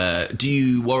 Do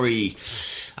you worry...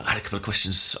 I had a couple of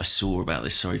questions I saw about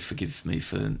this. Sorry, forgive me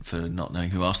for not knowing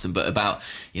who asked them. But about,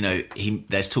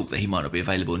 there's talk that he might not be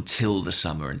available until the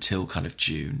summer, until kind of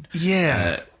June.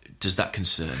 Yeah. Does that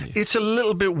concern you? It's a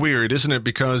little bit weird, isn't it?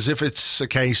 Because if it's a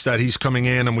case that he's coming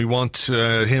in and we want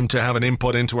him to have an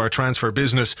input into our transfer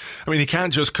business, I mean, he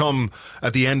can't just come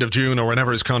at the end of June or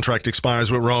whenever his contract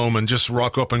expires with Rome and just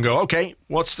rock up and go, okay,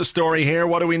 what's the story here?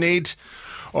 What do we need?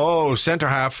 Oh, centre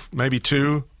half, maybe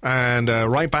two, and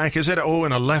right back, is it? Oh,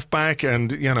 and a left back,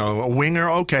 and a winger.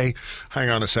 Okay, hang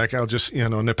on a sec. I'll just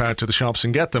nip out to the shops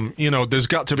and get them. There's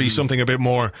got to be something a bit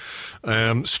more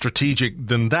strategic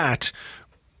than that.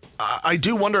 I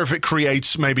do wonder if it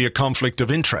creates maybe a conflict of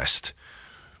interest.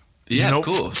 Yeah, of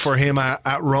course. For him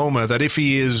at Roma, that if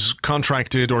he is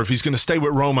contracted or if he's going to stay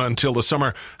with Roma until the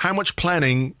summer, how much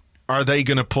planning are they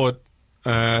going to put?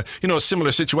 A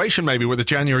similar situation maybe with the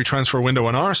January transfer window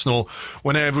in Arsenal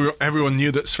when everyone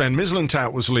knew that Sven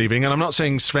Mislintat was leaving. And I'm not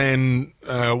saying Sven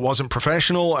wasn't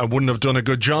professional and wouldn't have done a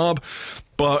good job,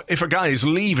 but if a guy is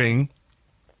leaving,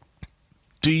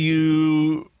 do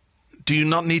you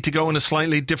not need to go in a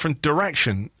slightly different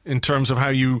direction in terms of how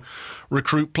you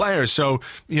recruit players? So,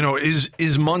 is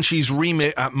Monchi's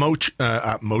remit at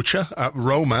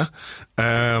Roma,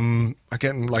 I'm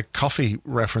getting like coffee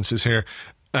references here,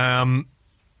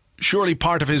 surely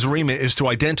part of his remit is to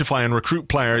identify and recruit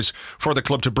players for the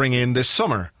club to bring in this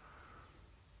summer.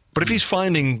 But if he's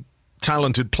finding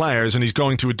talented players and he's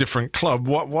going to a different club,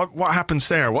 what happens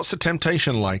there? What's the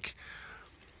temptation like?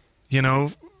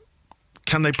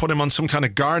 Can they put him on some kind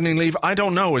of gardening leave? I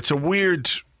don't know. It's a weird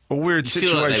situation. You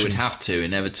feel like they would have to,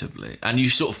 inevitably. And you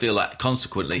sort of feel like,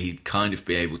 consequently, he'd kind of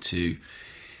be able to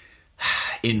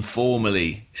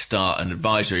informally start an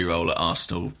advisory role at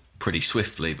Arsenal pretty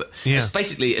swiftly. But it's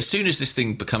basically, as soon as this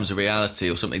thing becomes a reality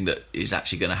or something that is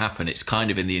actually going to happen, it's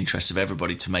kind of in the interest of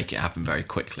everybody to make it happen very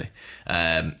quickly.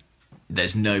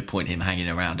 There's no point him hanging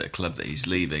around at a club that he's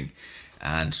leaving.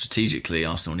 And strategically,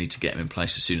 Arsenal need to get him in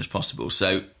place as soon as possible.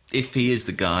 So if he is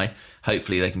the guy,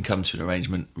 hopefully they can come to an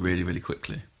arrangement really, really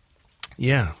quickly.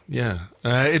 Yeah.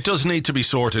 It does need to be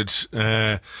sorted,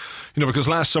 because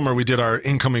last summer we did our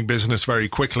incoming business very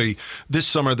quickly. This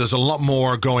summer there's a lot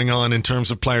more going on in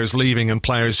terms of players leaving and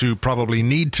players who probably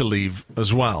need to leave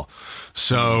as well.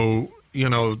 So,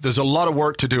 there's a lot of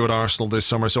work to do at Arsenal this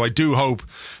summer. So I do hope,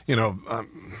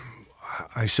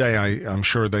 I'm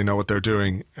sure they know what they're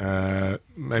doing.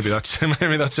 Maybe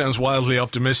that sounds wildly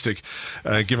optimistic,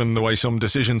 given the way some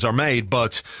decisions are made.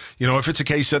 But if it's a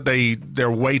case that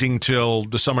they're waiting till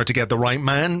the summer to get the right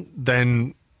man,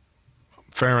 then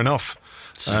fair enough.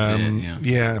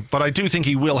 But I do think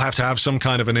he will have to have some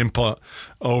kind of an input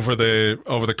over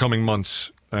the coming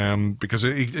months. Because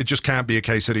it just can't be a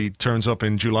case that he turns up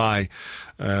in July.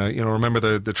 Remember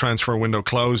the transfer window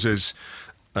closes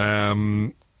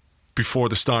before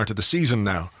the start of the season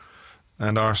now,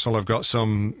 and Arsenal have got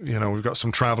some, we've got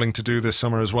some travelling to do this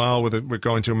summer as well. We're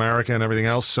going to America and everything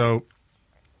else. So,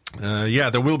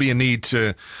 there will be a need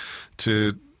to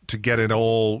get it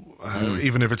all,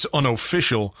 even if it's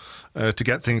unofficial, to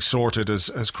get things sorted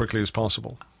as quickly as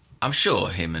possible. I'm sure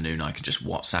him and Unai can just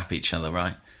WhatsApp each other,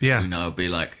 right? Yeah. Unai will be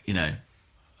like,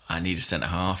 I need a centre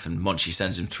half, and Monchi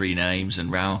sends him 3 names,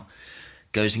 and Raul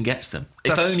goes and gets them.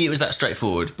 If only it was that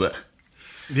straightforward, but...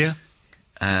 Yeah.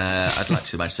 I'd like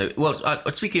to imagine so. Well,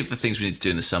 speaking of the things we need to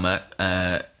do in the summer,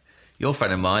 your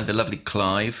friend of mine, the lovely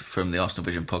Clive from the Arsenal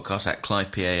Vision podcast at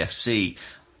Clive PAFC,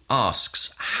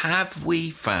 asks, have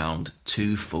we found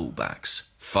 2 fullbacks,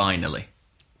 finally?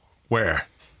 Where?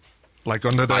 Like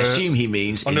under the... I assume he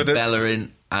means in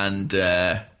Bellerin and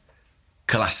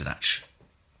Kolasinac.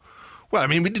 Well, I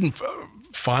mean, we didn't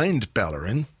find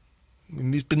Bellerin.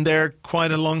 He's been there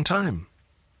quite a long time.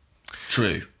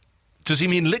 True. Does he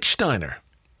mean Lichtsteiner?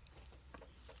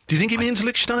 Do you think he means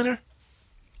Lichtsteiner?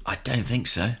 I don't think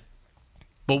so.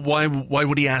 But why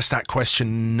would he ask that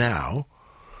question now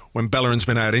when Bellerin's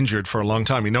been out injured for a long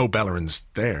time? We know Bellerin's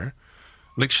there.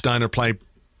 Lichtsteiner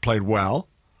played well.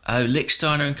 Oh,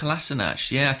 Lichtsteiner and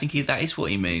Kolasinac. Yeah, I think that is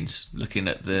what he means, looking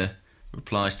at the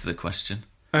replies to the question.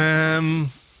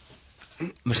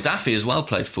 Mustafi as well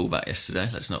played fullback yesterday,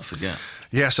 let's not forget.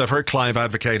 Yes, I've heard Clive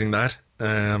advocating that.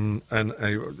 And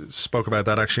I spoke about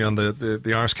that actually on the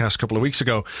Arscast a couple of weeks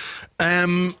ago.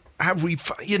 Have we,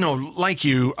 like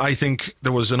you, I think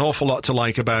there was an awful lot to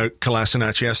like about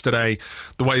Kolasinac yesterday,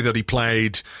 the way that he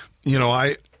played.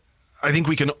 I think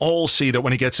we can all see that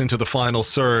when he gets into the final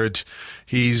third,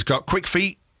 he's got quick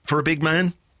feet for a big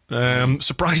man.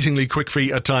 Surprisingly quick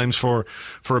feet at times for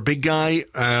a big guy.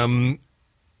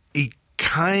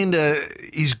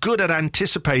 He's good at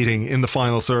anticipating in the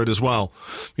final third as well.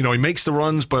 He makes the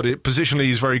runs, but positionally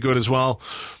he's very good as well.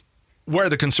 Where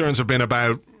the concerns have been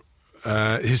about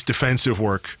his defensive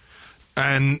work,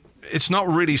 and it's not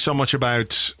really so much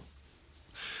about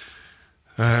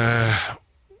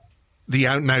the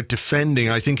out-and-out defending.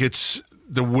 I think it's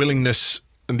the willingness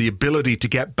and the ability to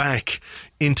get back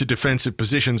into defensive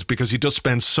positions, because he does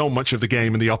spend so much of the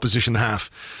game in the opposition half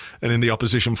and in the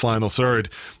opposition final third.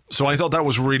 So I thought that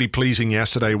was really pleasing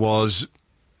yesterday, was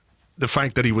the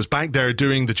fact that he was back there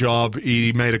doing the job.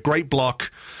 He made a great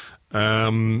block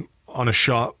on a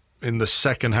shot in the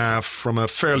second half from a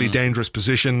fairly dangerous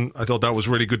position. I thought that was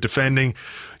really good defending.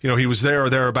 He was there or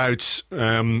thereabouts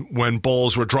when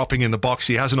balls were dropping in the box.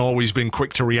 He hasn't always been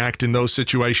quick to react in those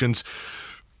situations.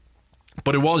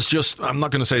 But it was just, I'm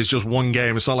not going to say it's just one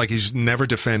game. It's not like he's never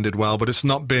defended well, but it's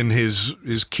not been his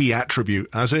key attribute,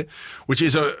 has it? Which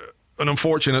is an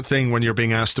unfortunate thing when you're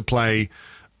being asked to play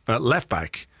left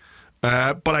back.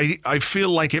 But I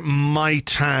feel like it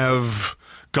might have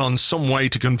gone some way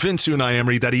to convince Unai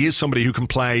Emery that he is somebody who can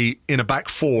play in a back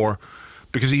four,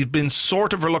 because he's been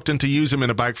sort of reluctant to use him in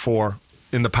a back four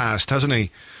in the past, hasn't he?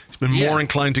 He's been more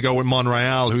inclined to go with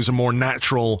Monreal, who's a more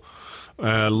natural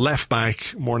left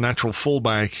back, more natural full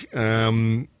back,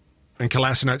 and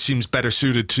Kolasinac seems better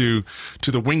suited to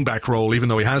the wing back role, even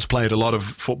though he has played a lot of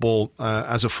football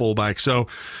as a full back. So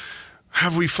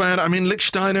have we found,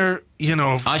 Lichtsteiner,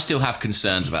 I still have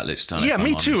concerns about Lichtsteiner. Yeah,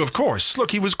 me too, of course.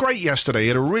 Look, he was great yesterday. He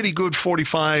had a really good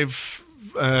 45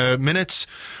 minutes,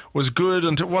 was good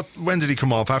until, when did he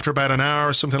come off? After about an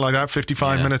hour, something like that,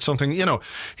 55 minutes, something.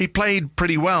 He played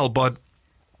pretty well, but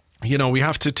we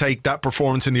have to take that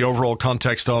performance in the overall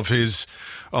context of his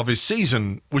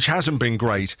season, which hasn't been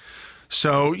great.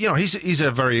 So, he's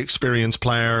a very experienced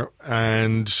player,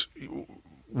 and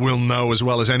will know as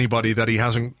well as anybody that he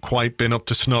hasn't quite been up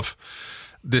to snuff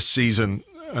this season.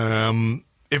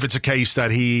 If it's a case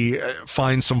that he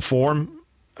finds some form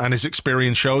and his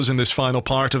experience shows in this final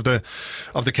part of the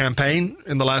campaign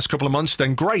in the last couple of months,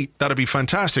 then great, that'd be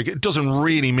fantastic. It doesn't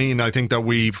really mean, I think, that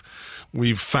we've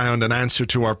found an answer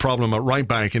to our problem at right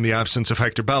back in the absence of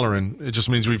Hector Bellerin. It just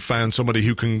means we've found somebody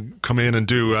who can come in and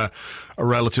do a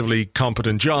relatively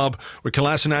competent job. With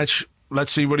Kolasinac,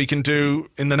 let's see what he can do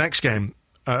in the next game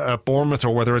at Bournemouth,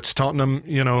 or whether it's Tottenham.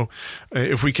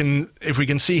 If we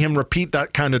can see him repeat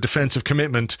that kind of defensive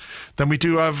commitment, then we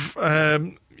do have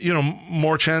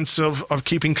more chance of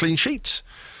keeping clean sheets.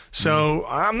 So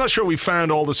I'm not sure we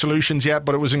found all the solutions yet,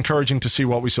 but it was encouraging to see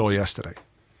what we saw yesterday.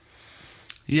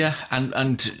 Yeah,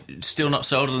 and still not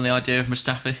sold on the idea of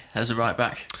Mustafi as a right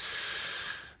back?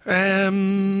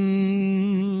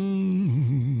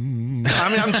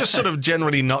 I'm just sort of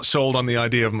generally not sold on the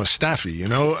idea of Mustafi,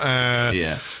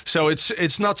 Yeah. So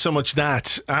it's not so much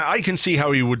that. I can see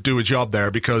how he would do a job there,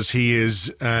 because he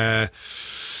is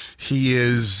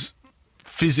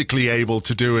physically able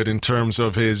to do it in terms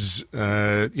of his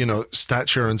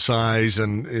stature and size,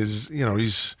 and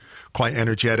he's quite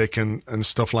energetic and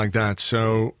stuff like that.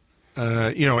 So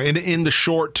in the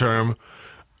short term,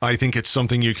 I think it's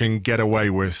something you can get away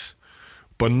with,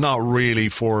 but not really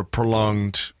for a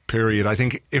prolonged period. I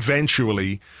think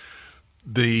eventually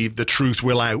the truth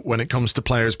will out when it comes to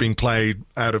players being played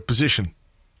out of position.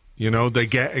 They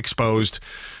get exposed.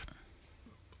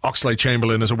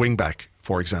 Oxlade-Chamberlain as a wing-back,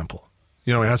 for example.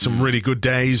 He had some really good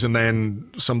days, and then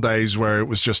some days where it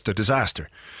was just a disaster.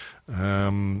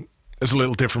 It's a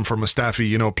little different for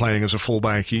Mustafi, playing as a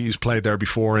fullback. He's played there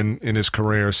before in his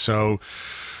career. So,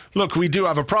 look, we do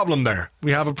have a problem there.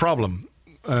 We have a problem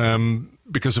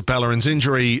because of Bellerin's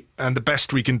injury, and the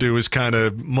best we can do is kind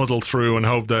of muddle through and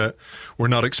hope that we're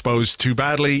not exposed too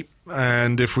badly.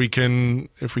 And if we can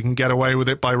get away with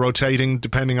it by rotating,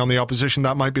 depending on the opposition,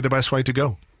 that might be the best way to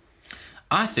go.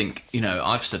 I think,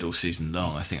 I've said all season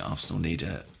long, I think Arsenal need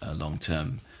a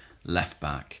long-term left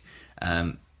back.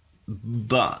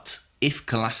 But if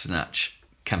Kolasinac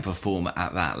can perform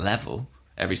at that level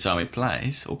every time he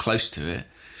plays, or close to it,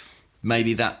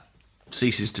 maybe that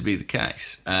ceases to be the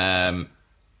case.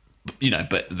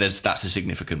 but that's a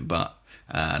significant but.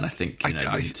 And I think, we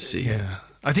need to see. Yeah.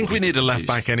 I think we need a left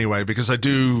back anyway, because I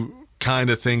do kind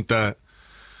of think that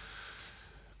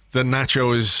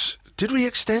Nacho is... Did we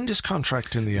extend his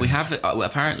contract in the end? We have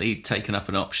apparently taken up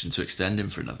an option to extend him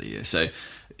for another year. So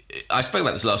I spoke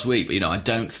about this last week, but, I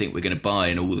don't think we're going to buy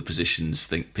in all the positions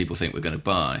people think we're going to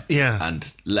buy. Yeah.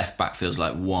 And left back feels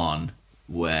like one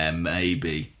where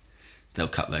maybe they'll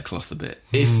cut their cloth a bit.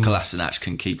 If Kolasinac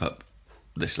can keep up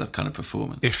this kind of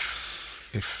performance. If.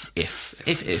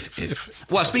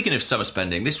 Well, speaking of summer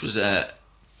spending, this was a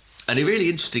really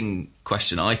interesting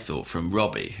question, I thought, from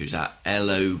Robbie, who's at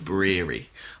Elo Breary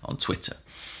on Twitter.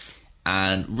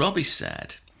 And Robbie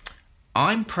said,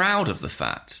 I'm proud of the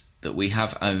fact that we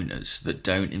have owners that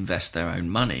don't invest their own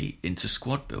money into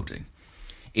squad building.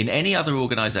 In any other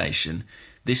organisation,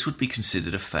 this would be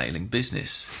considered a failing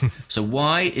business. So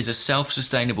why is a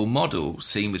self-sustainable model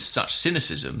seen with such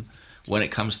cynicism when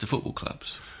it comes to football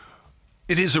clubs?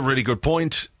 It is a really good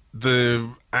point. The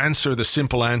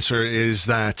simple answer is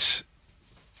that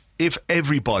if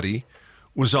everybody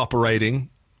was operating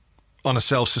on a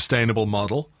self-sustainable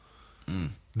model,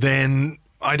 then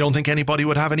I don't think anybody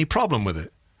would have any problem with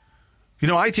it.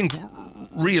 I think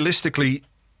realistically,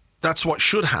 that's what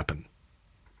should happen.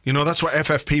 That's what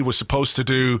FFP was supposed to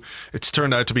do. It's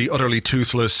turned out to be utterly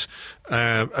toothless,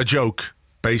 a joke,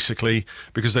 basically,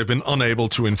 because they've been unable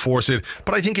to enforce it.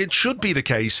 But I think it should be the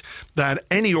case that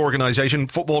any organisation,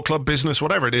 football club, business,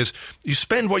 whatever it is, you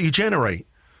spend what you generate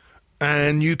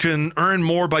and you can earn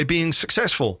more by being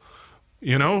successful,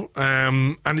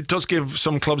 and it does give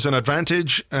some clubs an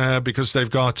advantage because they've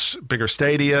got bigger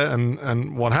stadia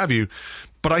and what have you.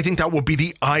 But I think that would be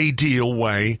the ideal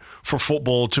way for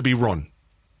football to be run.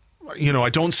 I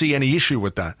don't see any issue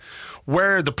with that.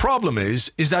 Where the problem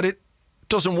is that it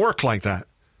doesn't work like that.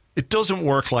 It doesn't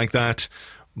work like that.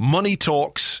 Money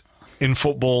talks in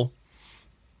football,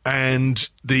 and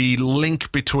the link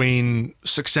between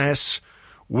success,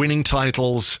 winning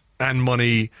titles, and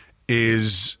money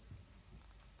is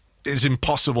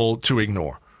impossible to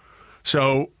ignore.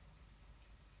 So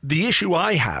the issue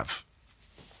I have,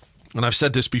 and I've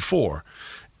said this before,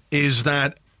 is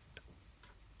that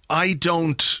I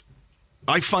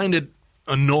find it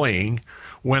annoying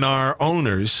when our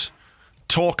owners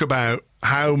talk about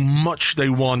how much they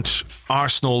want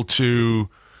Arsenal to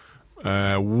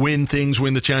win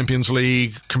the Champions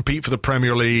League, compete for the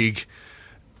Premier League,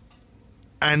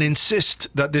 and insist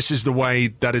that this is the way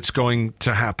that it's going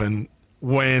to happen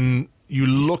when you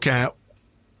look at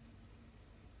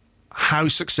how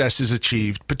success is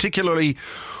achieved, particularly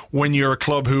when you're a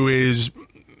club who is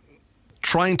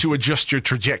trying to adjust your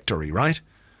trajectory, right?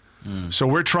 So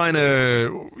we're trying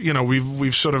to,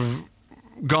 we've sort of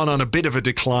gone on a bit of a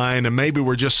decline, and maybe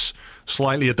we're just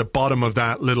slightly at the bottom of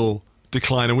that little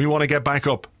decline, and we want to get back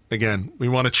up again. We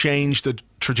want to change the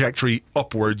trajectory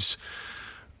upwards,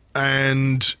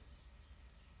 and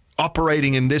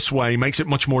operating in this way makes it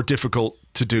much more difficult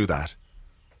to do that.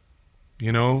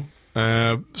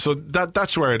 So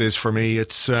that's where it is for me.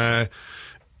 It's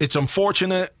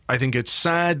unfortunate. I think it's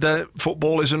sad that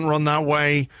football isn't run that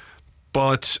way.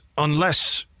 But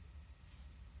unless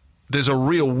there's a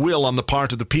real will on the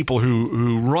part of the people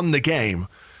who run the game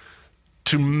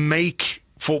to make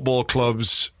football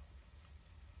clubs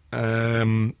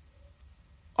operate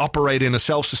in a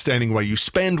self-sustaining way, you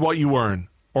spend what you earn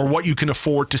or what you can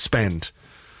afford to spend,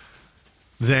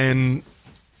 then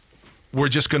we're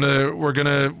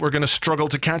gonna struggle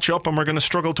to catch up, and we're gonna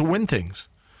struggle to win things.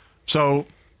 So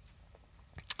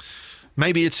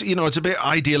maybe it's a bit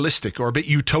idealistic or a bit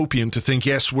utopian to think,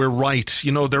 yes, we're right.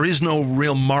 There is no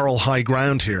real moral high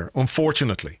ground here,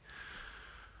 unfortunately.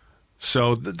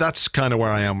 So that's kind of where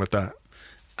I am with that.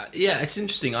 Yeah, it's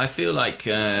interesting. I feel like,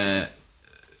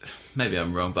 maybe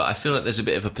I'm wrong, but I feel like there's a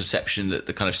bit of a perception that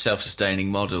the kind of self-sustaining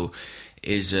model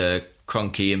is a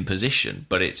cronky imposition,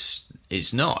 but it's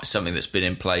not. It's something that's been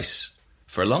in place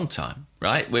for a long time,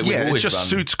 right? It just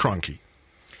suits Kroenke.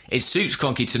 It suits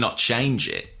Kroenke to not change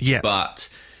it. Yeah. But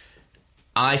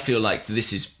I feel like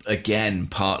this is, again,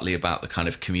 partly about the kind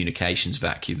of communications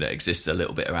vacuum that exists a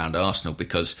little bit around Arsenal,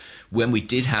 because when we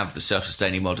did have the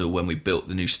self-sustaining model, when we built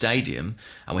the new stadium,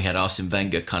 and we had Arsene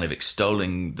Wenger kind of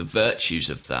extolling the virtues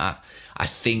of that, I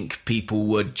think people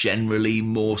were generally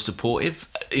more supportive.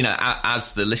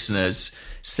 As the listeners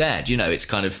said, it's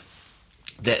kind of,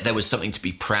 there was something to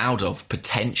be proud of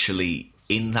potentially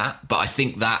in that, but I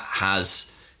think that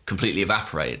has completely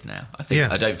evaporated now.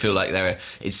 I don't feel like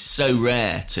it's so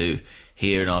rare to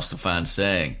hear an Arsenal fan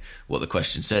saying what the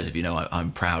question says, if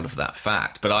I'm proud of that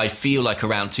fact. But I feel like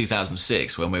around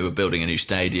 2006, when we were building a new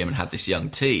stadium and had this young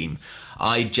team,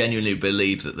 I genuinely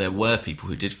believe that there were people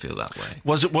who did feel that way.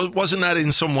 Wasn't that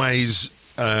in some ways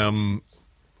a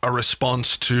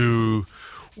response to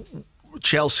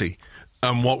Chelsea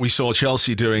and what we saw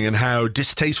Chelsea doing and how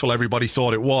distasteful everybody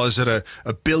thought it was that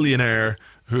a billionaire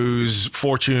whose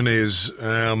fortune is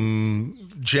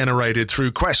generated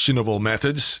through questionable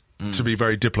methods, to be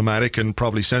very diplomatic and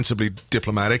probably sensibly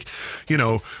diplomatic,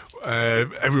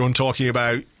 everyone talking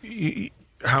about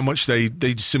how much they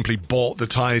simply bought the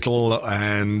title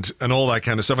and all that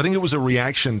kind of stuff. I think it was a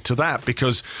reaction to that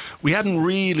because we hadn't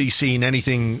really seen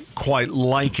anything quite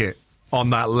like it on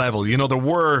that level. There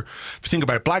were, if you think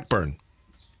about Blackburn,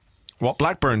 what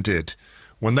Blackburn did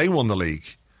when they won the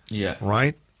league,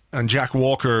 right? And Jack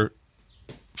Walker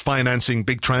financing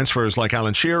big transfers like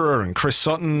Alan Shearer and Chris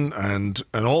Sutton and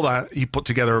all that. He put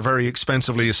together a very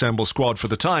expensively assembled squad for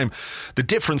the time. The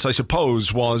difference, I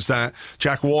suppose, was that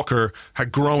Jack Walker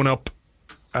had grown up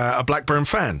a Blackburn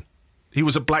fan. He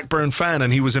was a Blackburn fan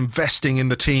and he was investing in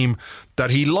the team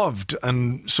that he loved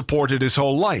and supported his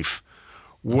whole life.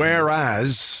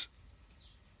 Whereas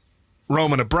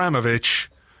Roman Abramovich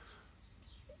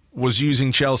was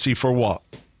using Chelsea for what?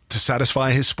 To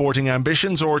satisfy his sporting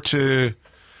ambitions or to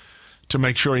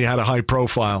make sure he had a high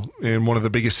profile in one of the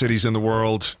biggest cities in the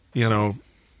world,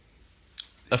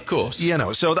 Of course.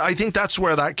 So I think that's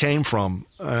where that came from.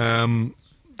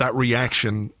 That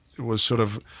reaction was sort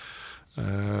of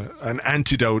an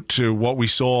antidote to what we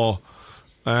saw,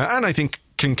 and I think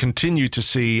can continue to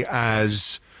see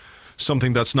as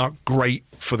something that's not great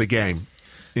for the game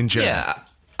in general. Yeah,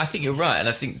 I think you're right, and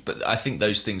I think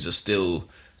those things are still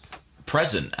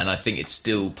present, and I think it's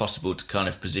still possible to kind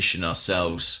of position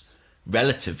ourselves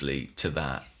relatively to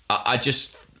that. I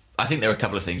think there are a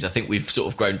couple of things. I think we've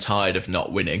sort of grown tired of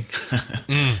not winning,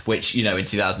 which, in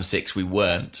 2006 we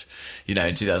weren't. In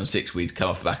 2006 we'd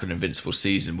come off the back of an invincible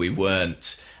season. We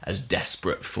weren't as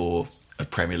desperate for a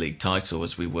Premier League title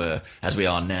as we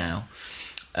are now.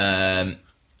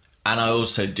 And I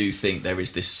also do think there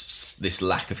is this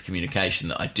lack of communication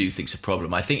that I do think is a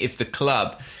problem. I think if the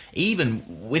club, even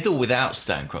with or without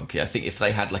Stan Kroenke, I think if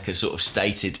they had like a sort of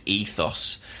stated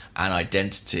ethos and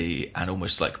identity and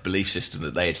almost like belief system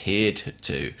that they adhered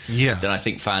to, then I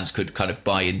think fans could kind of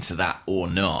buy into that or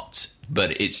not.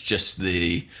 But it's just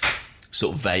the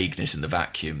sort of vagueness in the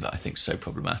vacuum that I think is so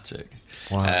problematic.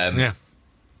 Wow.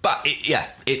 But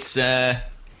it's an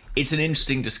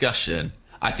interesting discussion.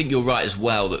 I think you're right as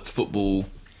well that football,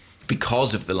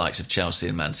 because of the likes of Chelsea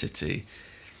and Man City,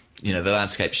 the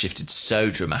landscape shifted so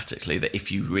dramatically that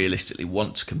if you realistically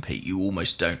want to compete, you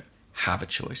almost don't have a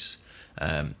choice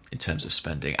in terms of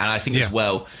spending. And I think as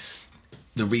well,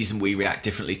 the reason we react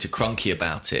differently to Kroenke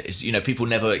about it is, people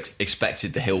never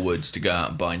expected the Hillwoods to go out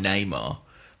and buy Neymar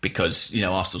because,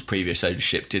 Arsenal's previous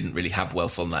ownership didn't really have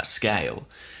wealth on that scale.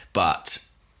 But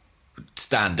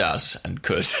Stan does and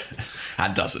could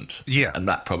and doesn't. Yeah. And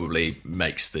that probably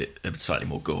makes it slightly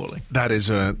more galling. That is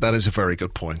a very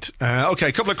good point. Okay,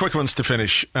 a couple of quick ones to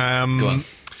finish. Go on.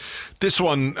 This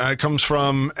one comes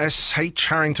from S.H.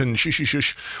 Harrington.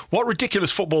 Shush. What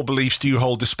ridiculous football beliefs do you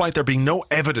hold despite there being no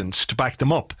evidence to back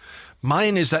them up?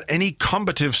 Mine is that any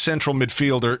combative central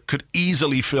midfielder could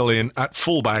easily fill in at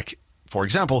fullback. For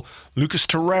example, Lucas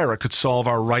Torreira could solve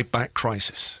our right-back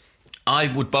crisis. I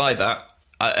would buy that.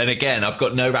 And again, I've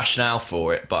got no rationale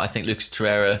for it, but I think Lucas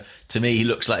Torreira, to me, he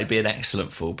looks like he'd be an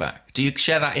excellent fullback. Do you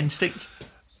share that instinct?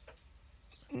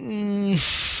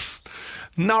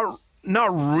 Not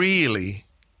really,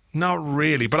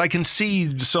 but I can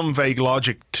see some vague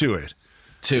logic to it.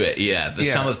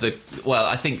 Some of the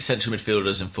I think central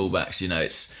midfielders and fullbacks,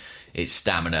 it's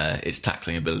stamina, it's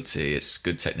tackling ability, it's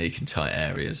good technique in tight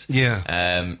areas.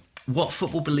 What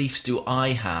football beliefs do I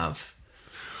have?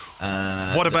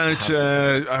 What about?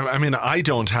 I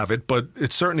don't have it, but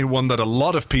it's certainly one that a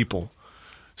lot of people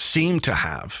seem to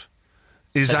have.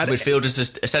 Central midfielders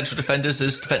as central defenders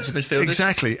as defensive midfielders?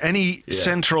 Exactly. Any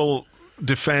central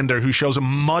defender who shows a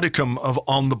modicum of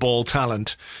on-the-ball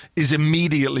talent is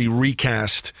immediately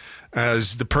recast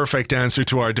as the perfect answer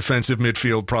to our defensive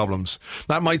midfield problems.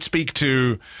 That might speak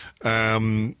to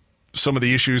some of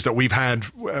the issues that we've had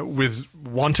with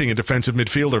wanting a defensive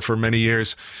midfielder for many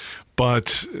years,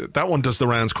 but that one does the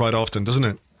rounds quite often, doesn't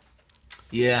it?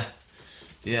 Yeah.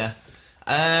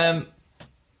 I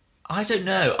don't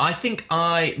know. I think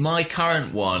my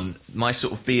current one, my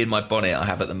sort of bee in my bonnet I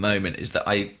have at the moment is that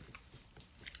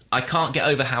I can't get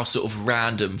over how sort of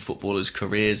random footballers'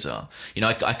 careers are. You know,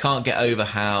 I can't get over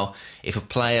how if a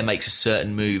player makes a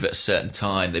certain move at a certain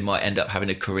time, they might end up having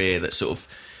a career that sort of,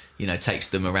 you know, takes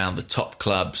them around the top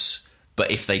clubs.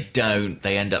 But if they don't,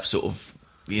 they end up sort of,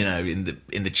 you know, in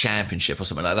the Championship or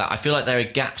something like that. I feel like there are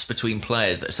gaps between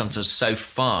players that are sometimes so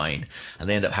fine, and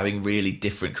they end up having really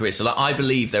different careers. So, like, I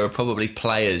believe there are probably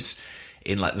players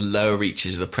in like the lower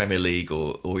reaches of the Premier League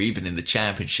or even in the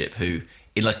Championship who,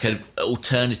 in like an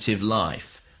alternative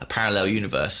life, a parallel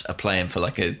universe, are playing for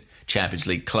like a Champions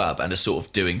League club and are sort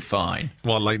of doing fine.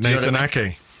 Well, like Nathan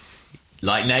Ake.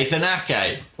 Like Nathan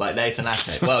Ake.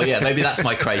 Well, yeah, maybe that's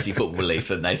my crazy football belief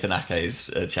that Nathan Ake is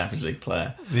a Champions League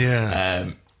player.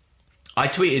 Yeah. I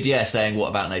tweeted, saying, what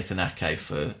about Nathan Ake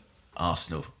for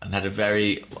Arsenal? And had a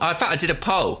very... In fact, I did a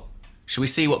poll. Should we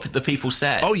see what the people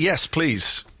said? Oh, yes,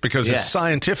 please. Because it's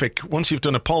scientific. Once you've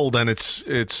done a poll, then it's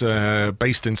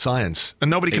based in science.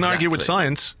 And nobody can argue with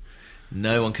science.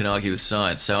 No one can argue with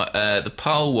science. So the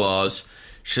poll was,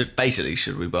 should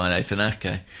we buy Nathan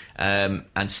Ake? And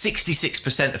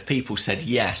 66% of people said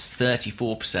yes,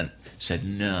 34% said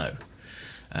no.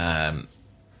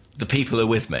 The people are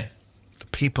with me. The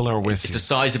people are with you. It's a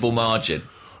sizable margin.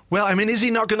 Well, I mean, is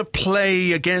he not going to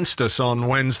play against us on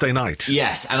Wednesday night?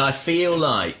 Yes, and I feel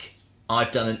like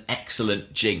I've done an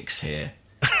excellent jinx here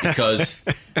because,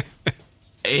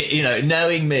 you know,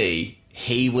 knowing me,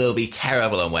 he will be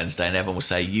terrible on Wednesday and everyone will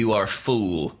say, you are a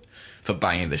fool for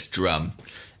banging this drum.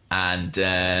 And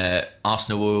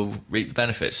Arsenal will reap the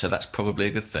benefits, so that's probably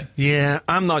a good thing. Yeah,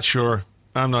 I'm not sure.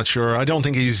 I don't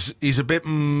think he's a bit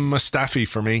Mustafi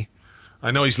for me.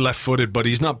 I know he's left-footed, but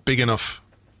he's not big enough.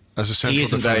 As a central he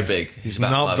isn't defender. very big. He's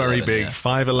about not 5'11", very big. yeah.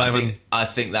 5'11". I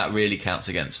think that really counts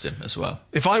against him as well.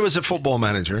 If I was a football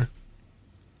manager,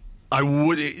 I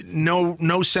would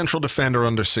no central defender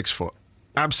under 6 foot.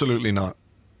 Absolutely not.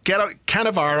 Get out,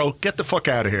 Cannavaro. Get the fuck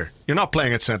out of here. You're not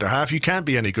playing at centre half. You can't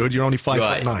be any good. You're only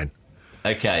 5'9".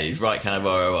 Okay, you've write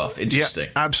Cannavaro off. Interesting.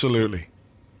 Yeah, absolutely.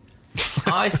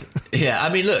 I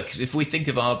mean, look. If we think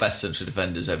of our best central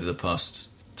defenders over the past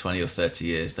 20 or 30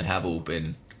 years, they have all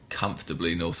been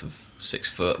comfortably north of 6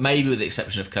 foot, maybe with the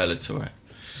exception of Cola Touré.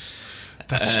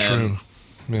 That's true.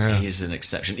 Yeah. He is an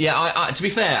exception. Yeah, I, to be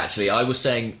fair, actually, I was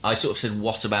saying, I sort of said,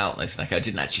 what about Nathan Ake? I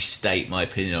didn't actually state my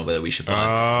opinion on whether we should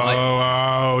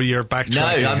buy. You're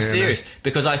backtracking. No, I'm serious.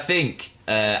 Because I think,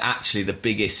 actually, the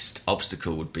biggest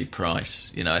obstacle would be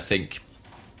price. You know, I think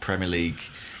Premier League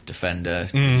defender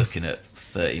looking at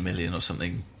 30 million or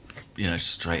something, you know,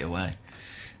 straight away.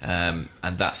 And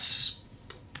that's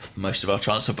most of our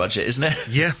transfer budget, isn't it?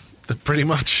 Yeah, pretty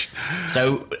much.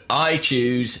 So I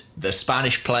choose the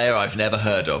Spanish player I've never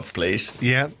heard of, please.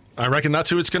 Yeah, I reckon that's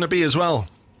who it's going to be as well.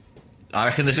 I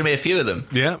reckon there's going to be a few of them.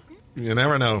 Yeah, you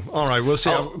never know. All right, we'll see.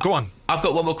 Go on. I've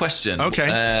got one more question.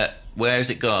 Okay. Where has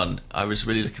it gone? I was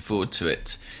really looking forward to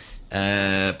it.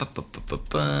 Oh,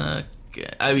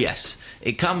 yes.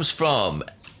 It comes from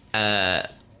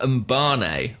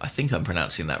Mbane. I think I'm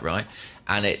pronouncing that right.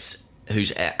 And it's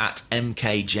who's at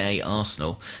MKJ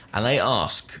Arsenal. And they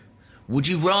ask, would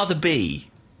you rather be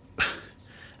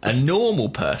a normal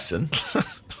person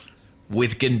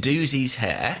with Guendouzi's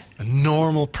hair? A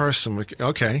normal person.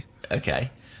 Okay. Okay.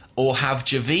 Or have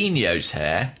Gervinho's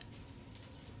hair,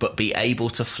 but be able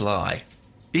to fly?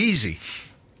 Easy.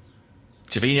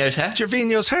 Gervinho's hair?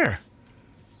 Gervinho's hair.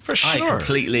 For sure. I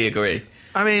completely agree.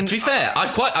 I mean, to be fair,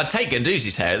 I'd take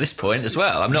Guendouzi's hair at this point as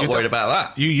well. I'm not worried about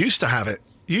that. You used to have it.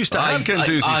 You used to have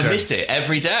Guendouzi's hair. I miss it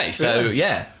every day. So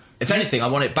yeah. If anything, I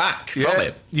want it back from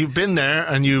it. You've been there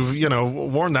and you've,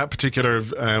 worn that particular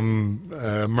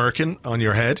merkin on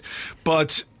your head.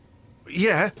 But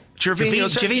yeah,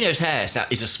 Gervinho's hair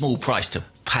is a small price to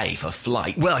pay for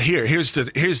flight. Well, here's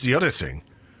the other thing,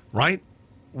 right?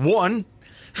 One,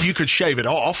 you could shave it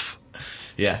off.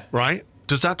 Yeah. Right?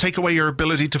 Does that take away your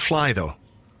ability to fly, though?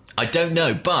 I don't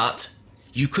know, but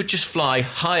you could just fly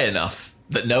high enough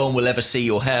that no one will ever see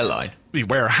your hairline. You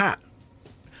wear a hat.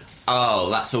 Oh,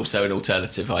 that's also an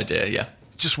alternative idea, yeah.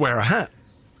 Just wear a hat.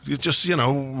 Just,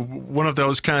 one of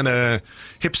those kind of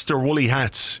hipster woolly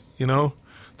hats,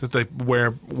 that they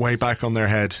wear way back on their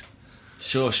head.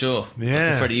 Sure. Yeah.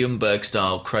 Like a Freddie Ljungberg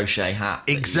style crochet hat.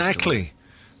 Exactly.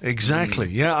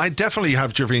 Yeah, I definitely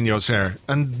have Gervinho's hair.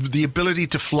 And the ability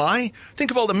to fly,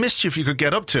 think of all the mischief you could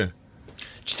get up to. Do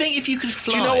you think if you could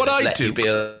fly, do you know what I'd do? You'd be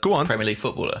a Go on. Premier League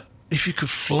footballer? If you could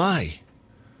fly.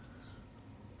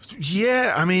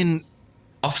 Yeah, I mean...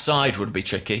 Offside would be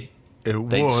tricky. They'd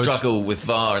They'd struggle with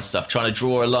VAR and stuff, trying to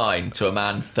draw a line to a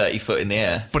man 30 foot in the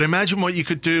air. But imagine what you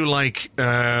could do,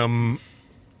 from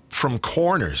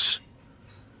corners.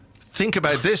 think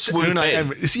about this Swoop Unai in.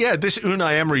 Emery, this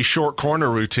Unai Emery short corner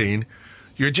routine.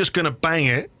 You're just going to bang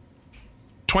it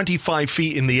 25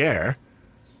 feet in the air,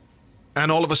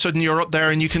 and all of a sudden you're up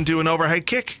there and you can do an overhead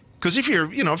kick. Because if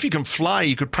you can fly,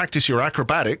 you could practice your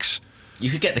acrobatics. You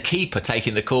could get the keeper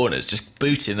taking the corners, just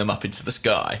booting them up into the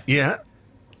sky. Yeah.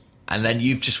 And then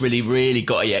you've just really, really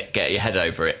got to get your head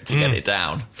over it to get it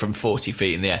down from 40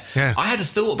 feet in the air. Yeah. I had a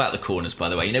thought about the corners, by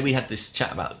the way. You know, we had this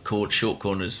chat about short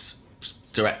corners,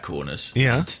 direct corners,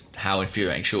 and how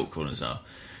infuriating short corners are.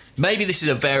 Maybe this is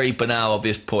a very banal,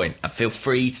 obvious point, and feel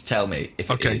free to tell me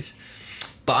if it is.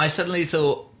 But I suddenly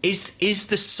thought, is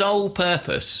the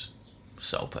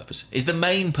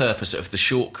main purpose of the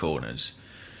short corners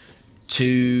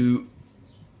to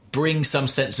bring some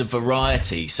sense of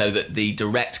variety so that the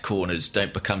direct corners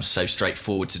don't become so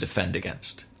straightforward to defend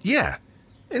against? Yeah,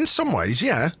 in some ways,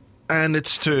 yeah. And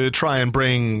it's to try and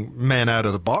bring men out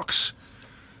of the box.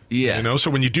 Yeah. You know, so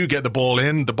when you do get the ball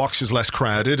in, the box is less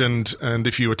crowded, and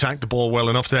if you attack the ball well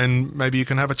enough, then maybe you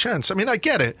can have a chance. I mean, I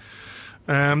get it.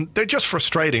 They're just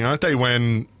frustrating, aren't they,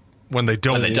 when they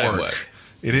don't work.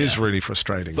 It is really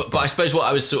frustrating. But I suppose what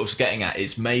I was sort of getting at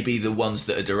is maybe the ones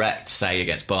that are direct, say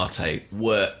against Barté,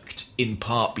 worked in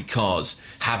part because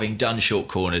having done short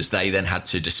corners, they then had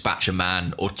to dispatch a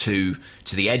man or two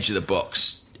to the edge of the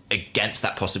box against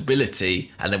that possibility,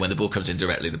 and then when the ball comes in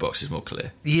directly, the box is more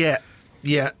clear. Yeah.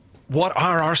 What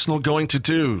are Arsenal going to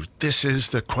do? This is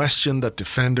the question that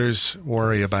defenders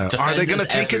worry about. Are they going to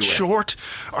take it short?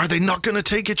 Are they not going to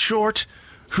take it short?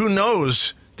 Who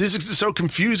knows? This is so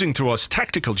confusing to us.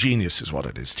 Tactical genius is what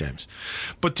it is, James.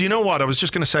 But do you know what? I was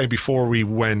just going to say before we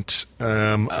went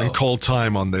and called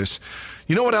time on this.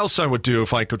 You know what else I would do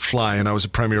if I could fly and I was a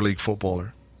Premier League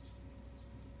footballer?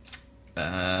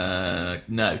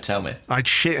 No, tell me. I'd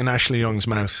shit in Ashley Young's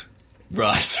mouth.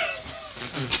 Right.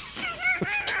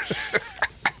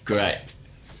 Great.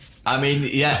 I mean,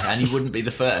 yeah, and you wouldn't be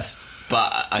the first,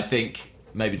 but I think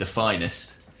maybe the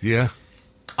finest. Yeah.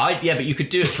 But you could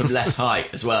do it from less height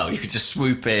as well. You could just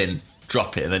swoop in,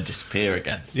 drop it, and then disappear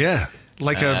again. Yeah,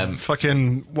 like a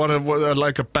fucking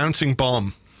like a bouncing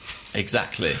bomb.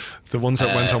 Exactly. The ones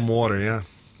that went on water. Yeah.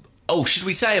 Oh, should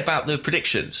we say about the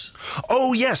predictions?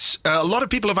 Oh, yes. A lot of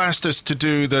people have asked us to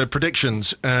do the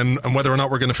predictions and whether or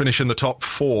not we're going to finish in the top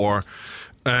four.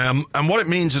 And what it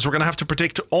means is we're going to have to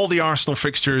predict all the Arsenal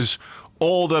fixtures,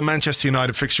 all the Manchester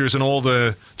United fixtures and all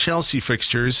the Chelsea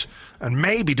fixtures, and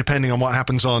maybe, depending on what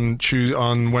happens on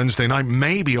Wednesday night,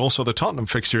 maybe also the Tottenham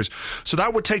fixtures. So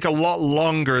that would take a lot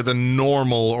longer than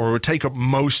normal, or would take up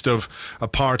most of a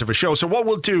part of a show. So what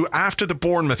we'll do after the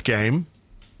Bournemouth game,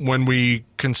 when we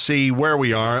can see where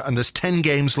we are, and there's 10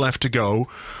 games left to go,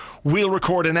 we'll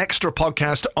record an extra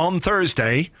podcast on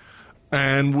Thursday,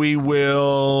 and we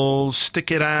will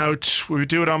stick it out. Will we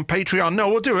do it on Patreon? No,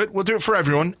 we'll do it. We'll do it for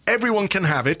everyone. Everyone can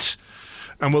have it.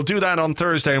 And we'll do that on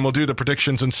Thursday, and we'll do the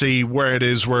predictions and see where it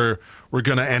is we're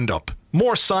going to end up.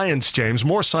 More science, James.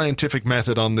 More scientific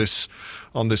method on this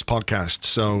podcast.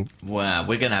 So, wow,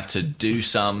 we're going to have to do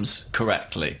sums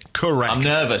correctly. Correct. I'm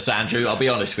nervous, Andrew. I'll be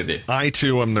honest with you. I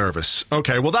too am nervous.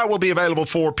 Okay, well, that will be available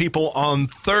for people on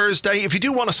Thursday. If you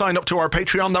do want to sign up to our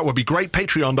Patreon, that would be great.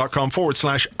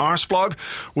 Patreon.com/Arsblog.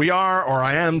 We are, or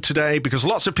I am today, because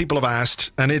lots of people have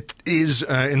asked, and it is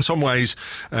in some ways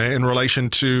in relation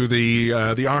to the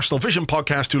Arsenal Vision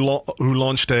podcast, who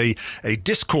launched a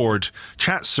Discord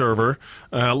chat server.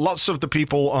 Lots of the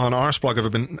people on Arsblog have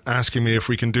been asking me if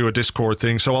we can do a Discord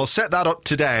thing, so I'll set that up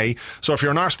today. So if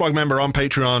you're an Arsblog member on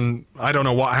Patreon, I don't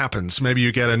know what happens. Maybe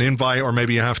you get an invite, or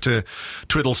maybe you have to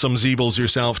twiddle some zeebles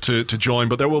yourself to join,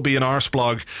 but there will be an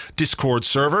Arsblog Discord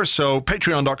server. So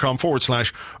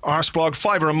patreon.com/Arsblog,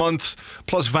 $5 a month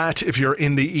plus VAT if you're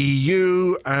in the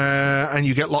EU, and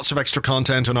you get lots of extra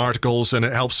content and articles, and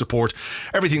it helps support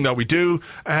everything that we do.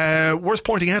 Worth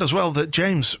pointing out as well that,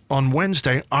 James, on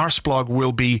Wednesday, Arsblog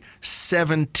will be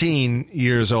 17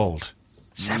 years old.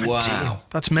 17. Wow.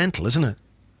 That's mental, isn't it?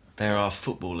 There are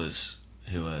footballers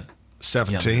who are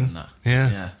 17.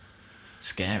 Yeah.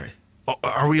 Scary.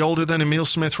 Are we older than Emile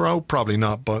Smith-Rowe? Probably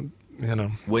not, but, you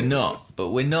know. We're not.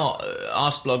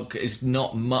 Arsblog is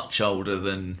not much older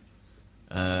than...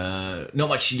 not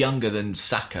much younger than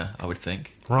Saka, I would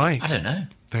think. Right. I don't know.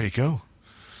 There you go.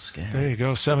 Scary. There you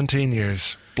go. 17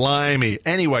 years. Blimey.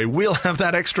 Anyway, we'll have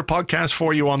that extra podcast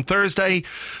for you on Thursday.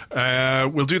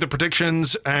 We'll do the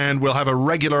predictions, and we'll have a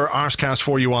regular Arscast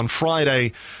for you on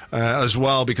Friday as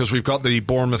well, because we've got the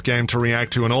Bournemouth game to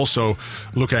react to, and also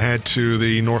look ahead to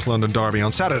the North London derby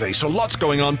on Saturday. So lots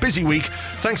going on. Busy week.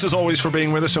 Thanks as always for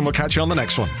being with us, and we'll catch you on the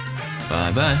next one.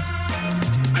 Bye-bye.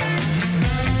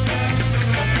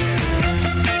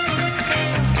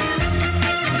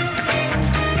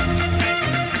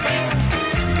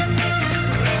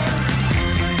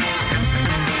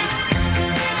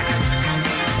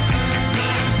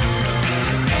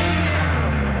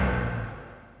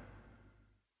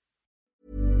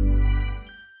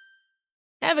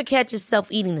 Ever catch yourself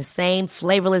eating the same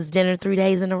flavorless dinner 3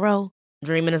 days in a row?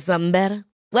 Dreaming of something better?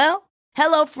 Well,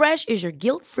 HelloFresh is your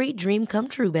guilt-free dream come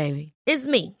true, baby. It's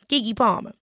me, Keke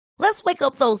Palmer. Let's wake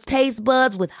up those taste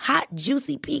buds with hot,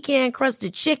 juicy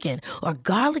pecan-crusted chicken or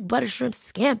garlic butter shrimp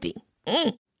scampi.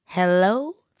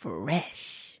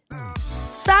 HelloFresh.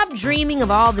 Stop dreaming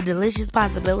of all the delicious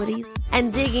possibilities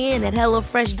and dig in at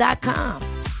HelloFresh.com.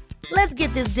 Let's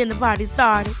get this dinner party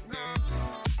started.